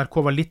kanskje NRK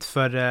var litt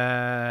for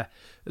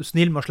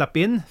snill med å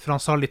slippe inn, for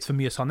han sa litt for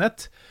mye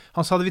sannhet.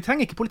 Han sa det, vi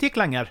trenger ikke politikk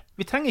lenger,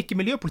 vi trenger ikke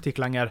miljøpolitikk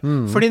lenger,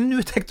 fordi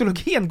nå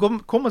teknologien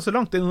kommer så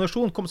langt,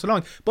 innovasjonen kommer så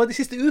langt. Bare de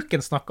siste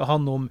uken snakket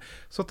han om,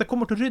 så at det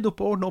kommer til å rydde opp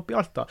og ordne opp i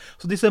alt da.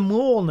 Så disse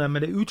målene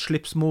med de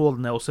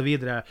utslippsmålene og så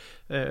videre,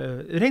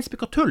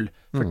 renspikka tull,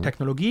 for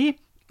teknologi,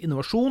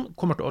 innovasjon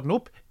kommer til å ordne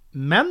opp,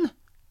 men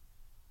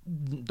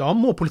da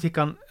må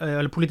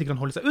politikerne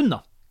holde seg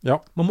unna. Ja.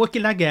 Man må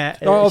ikke legge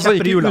altså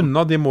kjepper i hjulene.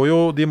 Unna, de må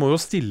jo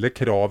stille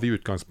krav i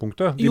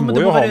utgangspunktet. Jo, men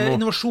det må være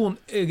innovasjon,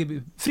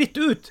 fritt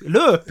ut,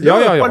 løp,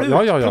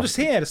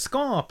 produser,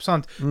 skap,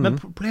 sant? Men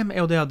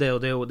problemet jo det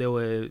er jo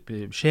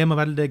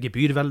skjemavelde,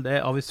 gebyrvelde,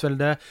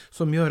 avgiftsvelde,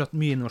 som gjør at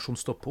mye innovasjon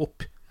stopper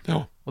opp.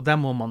 Ja. Og der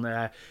må man,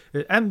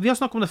 vi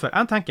har snakket om det før,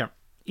 jeg tenker,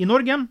 i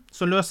Norge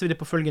så løser vi det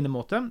på følgende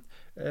måte,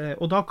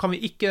 og da kan vi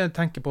ikke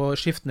tenke på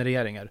skiftende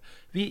regjeringer.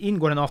 Vi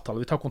inngår en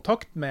avtale, vi tar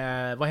kontakt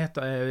med,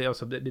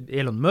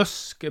 Elon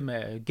Musk,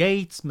 med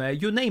Gates,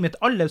 med you name it,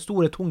 alle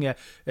store, tunge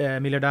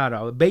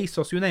milliardærer,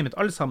 Bezos, you name it,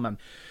 alle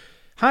sammen.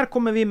 Her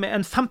kommer vi med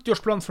en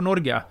 50-årsplan for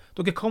Norge.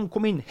 Dere kan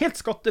komme inn helt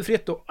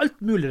skattefritt og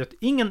alt mulig.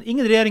 Ingen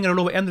regjeringer har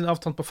lov å endre en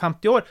avtale på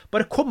 50 år.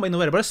 Bare kom og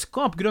innovere, bare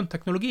skap grønn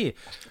teknologi.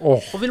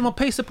 Og vil man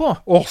peise på?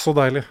 Så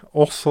deilig.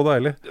 Så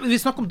deilig.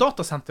 Vi snakker om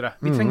datasentre.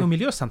 Vi trenger jo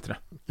miljøsentre.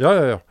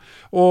 Ja.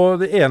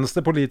 Og det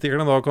eneste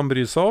politikerne da kan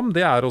bry seg om,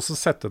 det også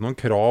å sette noen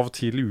krav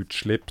til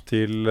utslipp,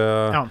 til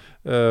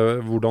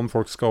hvordan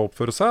folk skal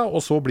oppføre seg,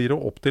 og så blir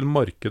det opp til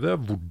markedet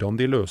hvordan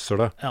de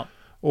løser det. Ja.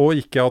 Og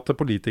ikke at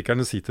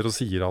politikerne sitter og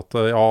sier at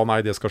nei,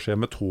 det skal skje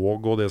med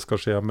tog, og det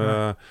skal skje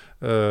med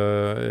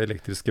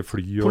elektriske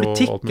fly og alt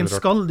mulig. Politikken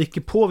skal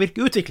ikke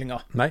påvirke utviklingen.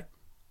 Nei.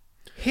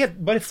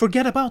 Bare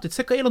forget about it.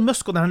 Se hva Elon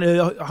Musk og den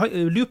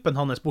loopen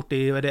hans borte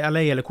i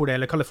LA eller hvor det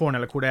eller California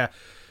eller hvor det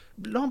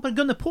la han bare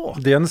gønne på.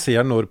 Det en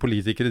ser når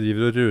politikere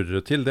driver og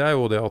rører til, det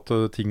jo det at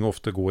ting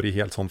ofte går i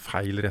helt sånn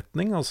feil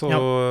retning. Altså,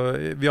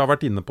 vi har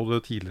vært inne på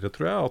det tidligere,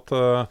 tror jeg, at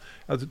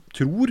jeg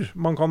tror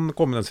man kan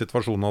komme i den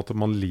situasjonen at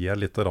man ler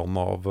litt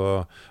av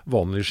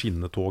vanlige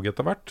skinnetog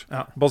etter hvert,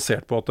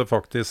 basert på at det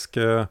faktisk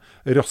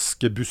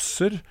raske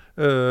busser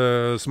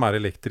som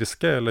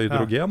elektriske eller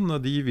hydrogen,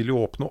 de vil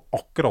jo oppnå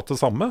akkurat det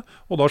samme,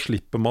 og da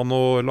slipper man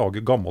å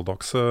lage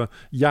gammeldagse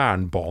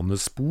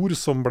jernbanespor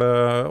som ble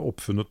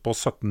oppfunnet på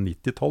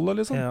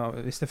 1790-tallet, liksom. Ja,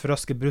 hvis det for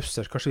raske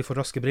brusser, kanskje vi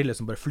får raske briller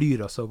som bare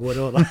flyr oss og går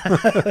over.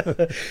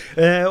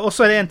 Og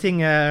så det en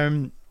ting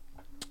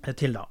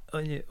til da.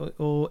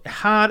 Og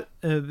her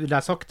vil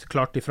jeg sagt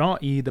klart ifra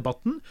i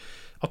debatten,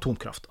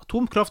 atomkraft.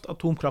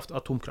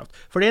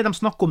 For det de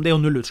snakker om, det jo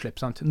nullutslipp,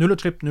 sant?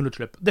 Nullutslipp.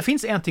 Det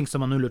finnes en ting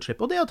som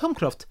nullutslipp, og det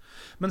atomkraft.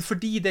 Men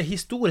fordi det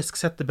historisk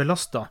sett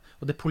belastet,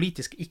 og det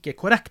politisk ikke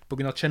korrekt på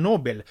grunn av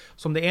Tsjernobyl,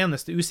 som det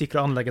eneste usikre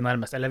anlegget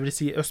nærmest, eller vil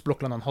si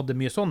Østblokklandene hadde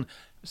mye sånn,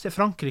 se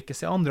Frankrike,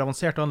 se andre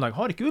avanserte anlegg,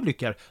 har ikke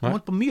ulykker. De har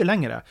holdt på mye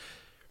lengre.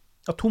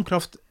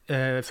 Atomkraft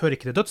fører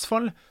ikke til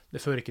dødsfall,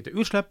 det fører ikke til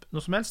utslipp,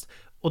 noe som helst,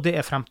 og det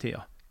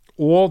fremtiden.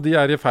 Og de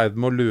i ferd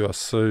med å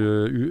løse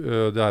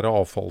det her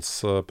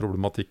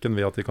avfallsproblematikken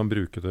ved at de kan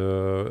bruke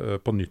det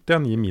på nytt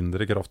igjen i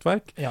mindre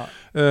kraftverk. Ja.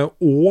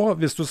 Og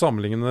hvis du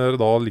sammenligner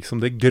da liksom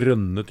det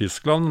grønne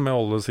Tyskland med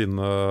alle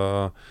sine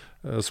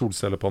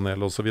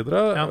solcellepanel og så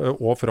videre,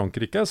 og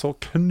Frankrike, så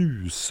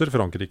knuser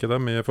Frankrike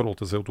dem i forhold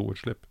til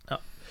CO2-utslipp.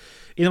 Ja.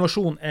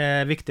 Innovasjon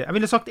viktig. Jeg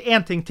ville sagt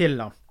en ting til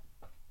da.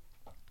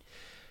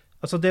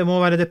 Altså det må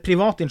være det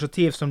private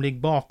initiativ som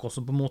ligger bak oss,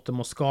 som på en måte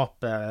må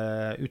skape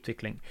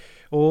utvikling.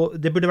 Og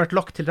det burde vært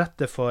lagt til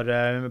rette for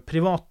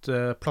privat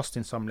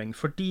plastinnsamling,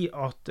 fordi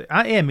at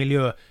jeg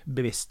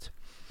miljøbevisst.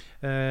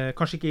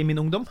 Kanskje ikke i min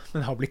ungdom,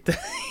 men har blitt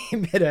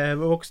mer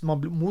voksen.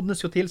 Man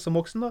modnes jo til som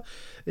voksen da.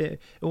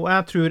 Og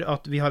jeg tror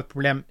at vi har et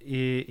problem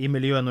i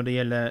miljøet når det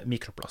gjelder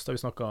mikroplast. Det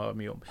har vi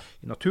snakket mye om.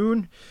 I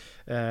naturen,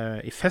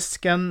 i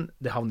fisken,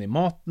 det havner i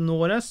maten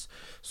vår.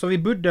 Så vi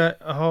burde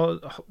ha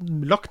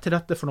lagt til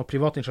rette for noe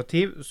privat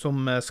initiativ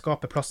som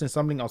skaper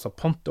plastinnsamling, altså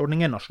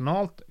pantordninger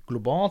nasjonalt,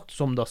 globalt,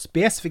 som da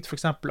spesifikt for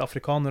eksempel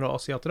afrikanere og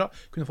asiatere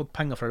kunne fått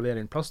penger for å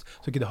levere inn plast,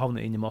 så ikke det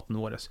havner inn i maten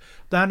vår.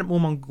 Der må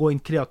man gå inn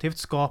kreativt,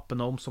 skape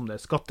noe om som det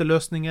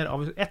skatteløsninger,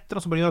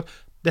 etter som bare gjør at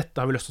dette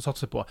har vi lyst til å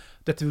satse på.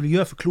 Dette vil vi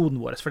gjøre for kloden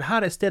vår, for det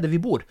her stedet vi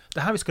bor.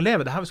 Det her vi skal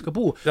leve, det her vi skal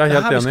bo. Det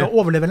her vi skal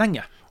overleve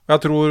lenge. Jeg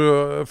tror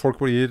folk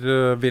blir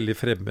veldig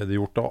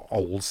fremmedgjort av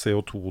all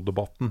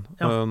CO2-debatten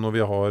når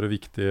vi har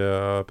viktige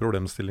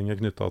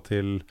problemstillinger knyttet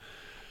til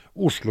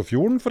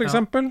Oslofjorden, for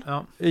eksempel.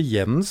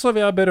 Igjen så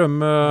vil jeg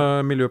berømme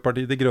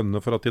Miljøpartiet De Grønne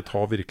for at de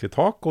tar virkelig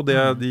tak, og det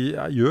de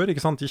gjør,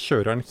 ikke sant? De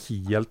kjører den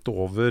helt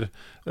over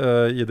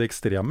i det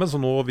ekstreme, så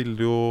nå vil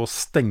de jo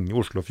stenge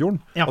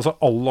Oslofjorden. Altså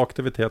all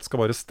aktivitet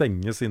skal bare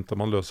stenges inntil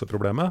man løser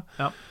problemet.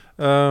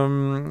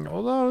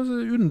 Og da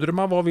undrer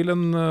meg, hva vil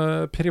en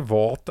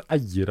privat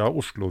eier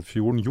av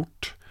Oslofjorden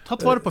gjort?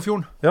 Tatt vare på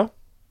fjorden. Ja.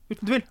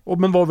 Uten tvil.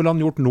 Men hva vil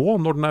han gjort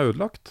nå, når den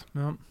ødelagt?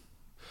 Ja.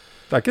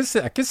 Det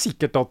er ikke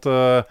sikkert at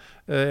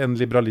en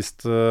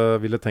liberalist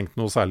ville tenkt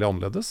noe særlig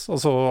annerledes.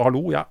 Altså,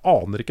 hallo, jeg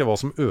aner ikke hva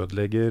som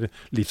ødelegger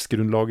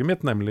livsgrunnlaget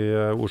mitt, nemlig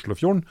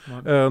Oslofjorden.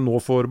 Nå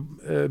får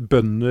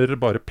bønder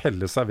bare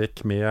pelle seg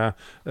vekk med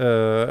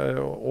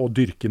å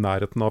dyrke i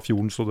nærheten av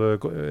fjorden så det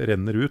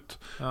renner ut.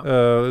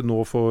 Nå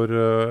får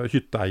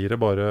hytteeiere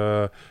bare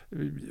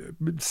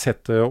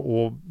sette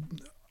og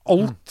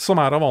alt som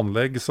av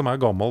anlegg, som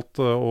gammelt,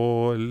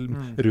 og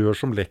rør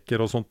som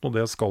lekker og sånt, og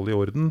det skal i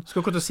orden. Skal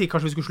akkurat si,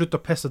 kanskje vi skulle slutte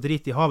å pesse og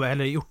drite i havet,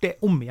 eller gjort det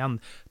om igjen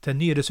til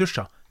nye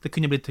ressurser. Det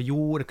kunne blitt til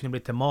jord, det kunne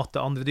blitt til mat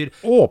til andre dyr.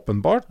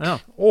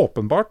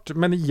 Åpenbart.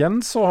 Men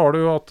igjen så har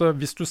du jo at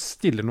hvis du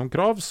stiller noen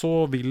krav,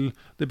 så vil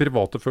det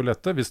private følge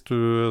etter, hvis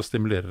du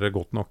stimulerer det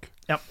godt nok.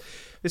 Ja.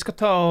 Vi skal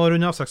ta og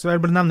runde av straks, så jeg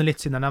vil bare nevne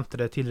litt siden jeg nevnte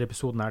det tidligere i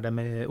episoden her, det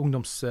med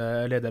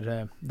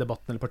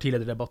ungdomslederdebatten, eller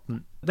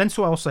partilederdebatten. Den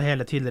så jeg også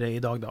hele tidligere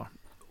i dag da.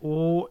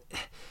 Og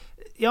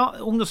ja,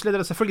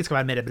 ungdomsledere selvfølgelig skal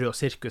være mer brød og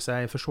sirkus,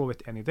 jeg for så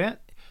vidt enig i det.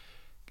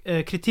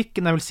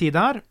 Kritikken jeg vil si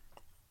der,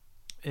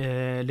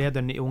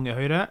 lederen i Unge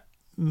Høyre,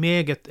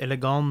 meget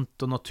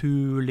elegant og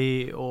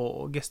naturlig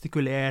og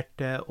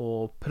gestikulerte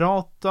og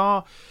prata.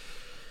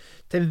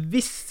 Til en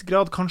viss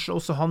grad kanskje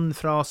også han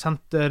fra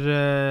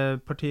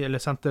Senterpartiet,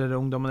 eller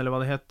Senterungdommen, eller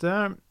hva det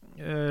heter.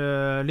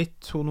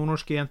 Litt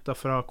nordnorske jenter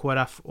fra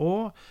KrF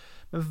også.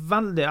 Men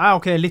veldig,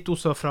 litt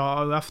også fra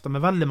AUF,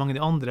 men veldig mange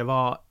av de andre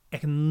var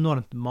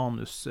enormt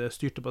manus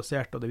styrt og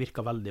basert, og det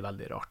virker veldig,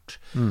 veldig rart.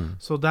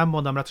 Så der må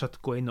de rett og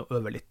slett gå inn og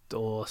øve litt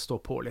og stå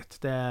på litt.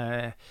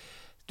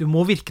 Du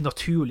må virke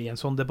naturlig i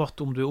en sånn debatt.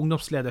 Om du er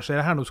ungdomsleder, så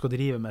det her noe du skal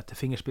drive med til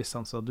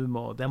fingerspissene, så det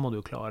må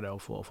du klare å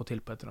få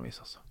til på et eller annet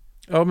vis. Altså.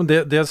 Ja, men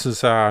det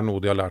synes jeg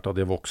noe de har lært av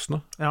de voksne.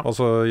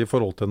 Altså, i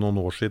forhold til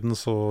noen år siden,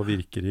 så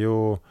virker de jo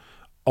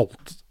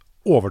alt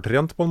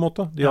overtrent på en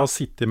måte. De har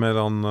sittet med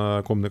en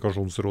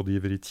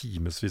kommunikasjonsrådgiver i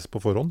timesvis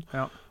på forhånd.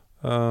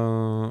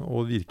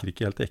 Og virker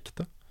ikke helt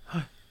ekte.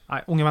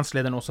 Nei, Unge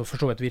Venstre-lederen også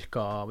for så vidt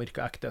virka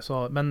ekte,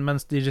 men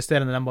mens de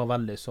resterende de var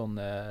veldig sånn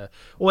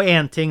og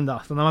en ting da,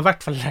 så de har i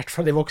hvert fall lært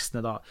fra de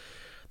voksne da,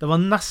 det var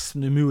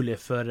nesten umulig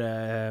for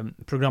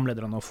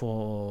programlederne å få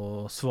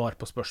svar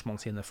på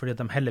spørsmålene sine, fordi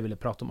de heller ville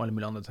prate om alle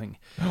mulige andre ting.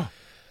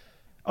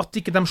 At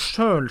ikke de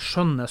selv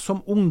skjønner, som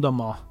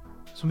ungdommer,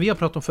 som vi har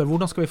pratet om før,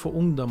 hvordan skal vi få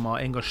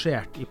ungdommer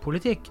engasjert i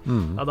politikk?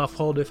 Ja, da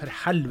får du for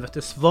helvete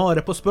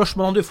svare på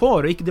spørsmålene du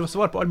får, og ikke det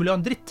svar på all mulig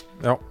annen dritt.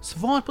 Ja.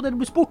 Svar på det du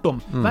blir spurt om.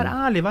 Vær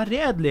ærlig, vær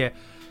redelig.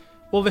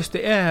 Og hvis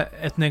det er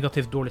et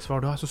negativt dårlig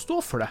svar, så stå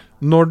for det.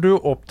 Når du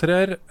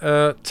opptrer,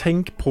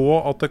 tenk på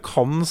at det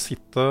kan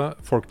sitte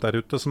folk der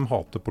ute som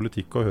hater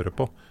politikk å høre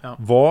på. Ja.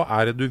 Hva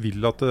er det du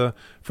vil at det...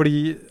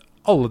 Fordi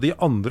alle de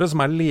andre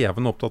som er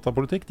levende opptatt av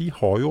politikk, de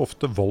har jo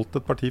ofte valgt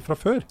et parti fra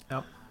før.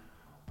 Ja.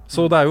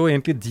 Så det er jo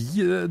egentlig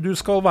de du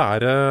skal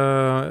være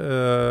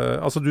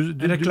altså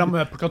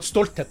reklame på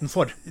stoltheten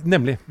for.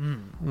 Nemlig.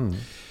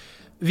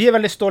 Vi er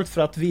veldig stolt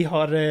for at vi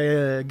har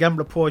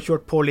gamblet på og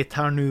kjørt på litt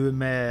her nå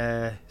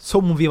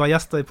som om vi var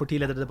gjester i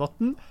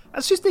partilederdebatten.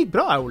 Jeg synes det gikk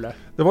bra, Ole.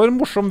 Det var en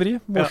morsom vri.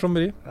 Ja.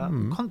 Vi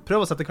kan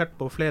prøve oss etter hvert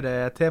på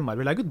flere temaer.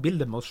 Vi legger ut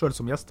bilder med oss selv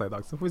som gjester i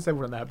dag, så får vi se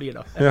hvordan det her blir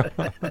da. Ja.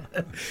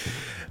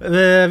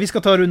 Vi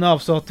skal ta rundt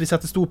av så at vi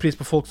setter stor pris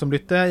på folk som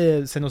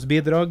lytter. Send oss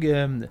bidrag.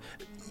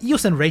 Gi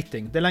oss en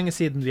rating. Det er lenge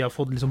siden vi har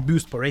fått liksom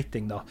boost på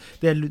rating da.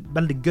 Det er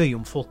veldig gøy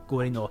om folk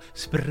går inn og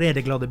sprer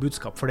det glade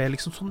budskap, for det er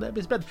liksom sånn det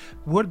blir spredd.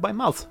 Word by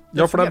mouth.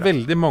 Ja, for det er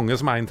veldig mange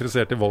som er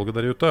interessert i valget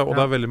der ute, og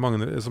det er veldig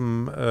mange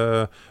som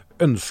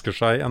ønsker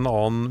seg en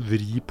annen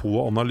vri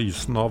på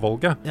analysen av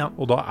valget. Ja.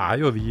 Og da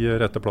er jo vi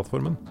rette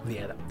plattformen.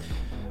 Vi er det.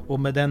 Og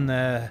med den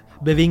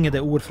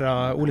bevingede ord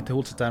fra Ole T.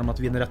 Holseth om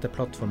at vi er den rette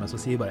plattformen, så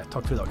sier vi bare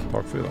takk for i dag.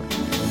 Takk for i dag.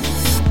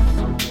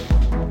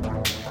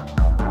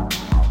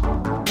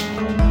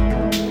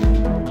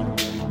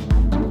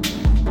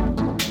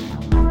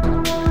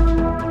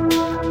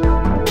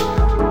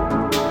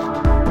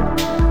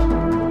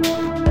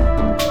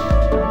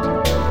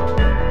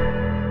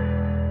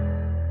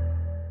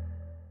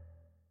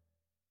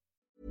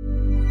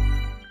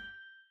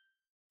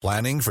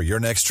 Planning for your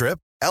next trip?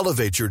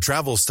 Elevate your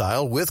travel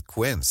style with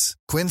Quince.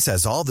 Quince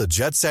has all the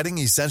jet-setting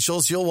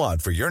essentials you'll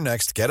want for your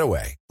next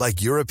getaway,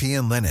 like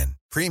European linen,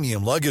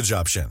 premium luggage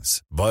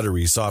options,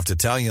 buttery soft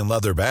Italian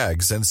leather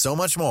bags, and so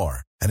much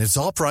more. And it's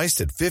all priced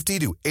at 50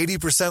 to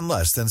 80%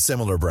 less than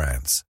similar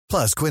brands.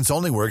 Plus, Quince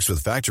only works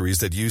with factories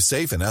that use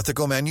safe and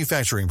ethical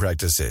manufacturing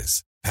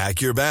practices.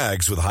 Pack your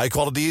bags with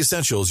high-quality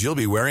essentials you'll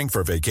be wearing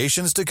for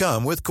vacations to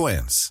come with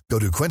Quince. Go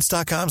to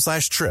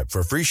quince.com/trip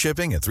for free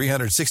shipping and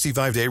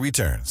 365-day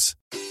returns.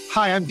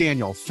 Hi, I'm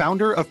Daniel,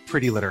 founder of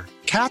Pretty Litter.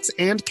 Cats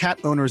and cat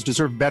owners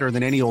deserve better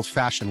than any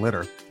old-fashioned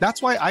litter.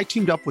 That's why I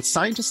teamed up with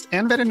scientists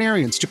and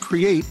veterinarians to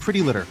create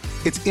Pretty Litter.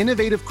 Its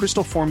innovative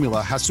crystal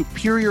formula has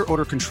superior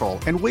odor control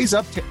and weighs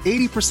up to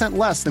 80%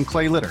 less than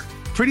clay litter.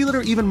 Pretty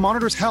Litter even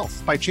monitors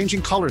health by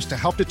changing colors to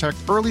help detect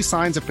early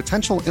signs of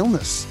potential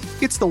illness.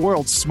 It's the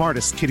world's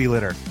smartest kitty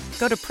litter.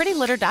 Go to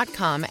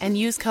prettylitter.com and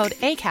use code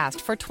ACAST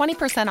for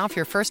 20% off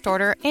your first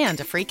order and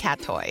a free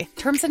cat toy.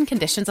 Terms and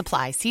conditions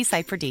apply. See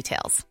site for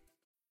details.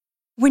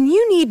 When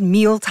you need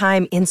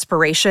mealtime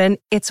inspiration,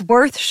 it's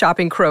worth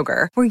shopping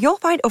Kroger, where you'll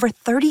find over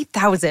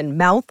 30,000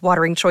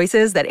 mouth-watering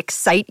choices that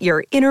excite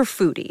your inner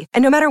foodie.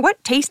 And no matter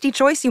what tasty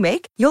choice you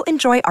make, you'll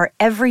enjoy our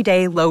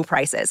everyday low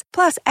prices,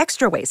 plus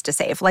extra ways to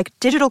save, like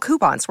digital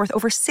coupons worth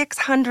over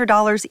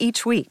 $600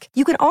 each week.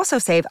 You can also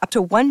save up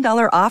to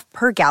 $1 off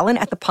per gallon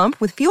at the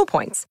pump with fuel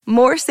points.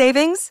 More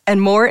savings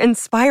and more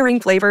inspiring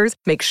flavors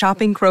make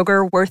shopping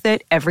Kroger worth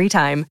it every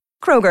time.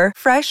 Kroger,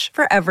 fresh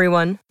for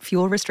everyone.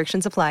 Fuel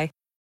restrictions apply.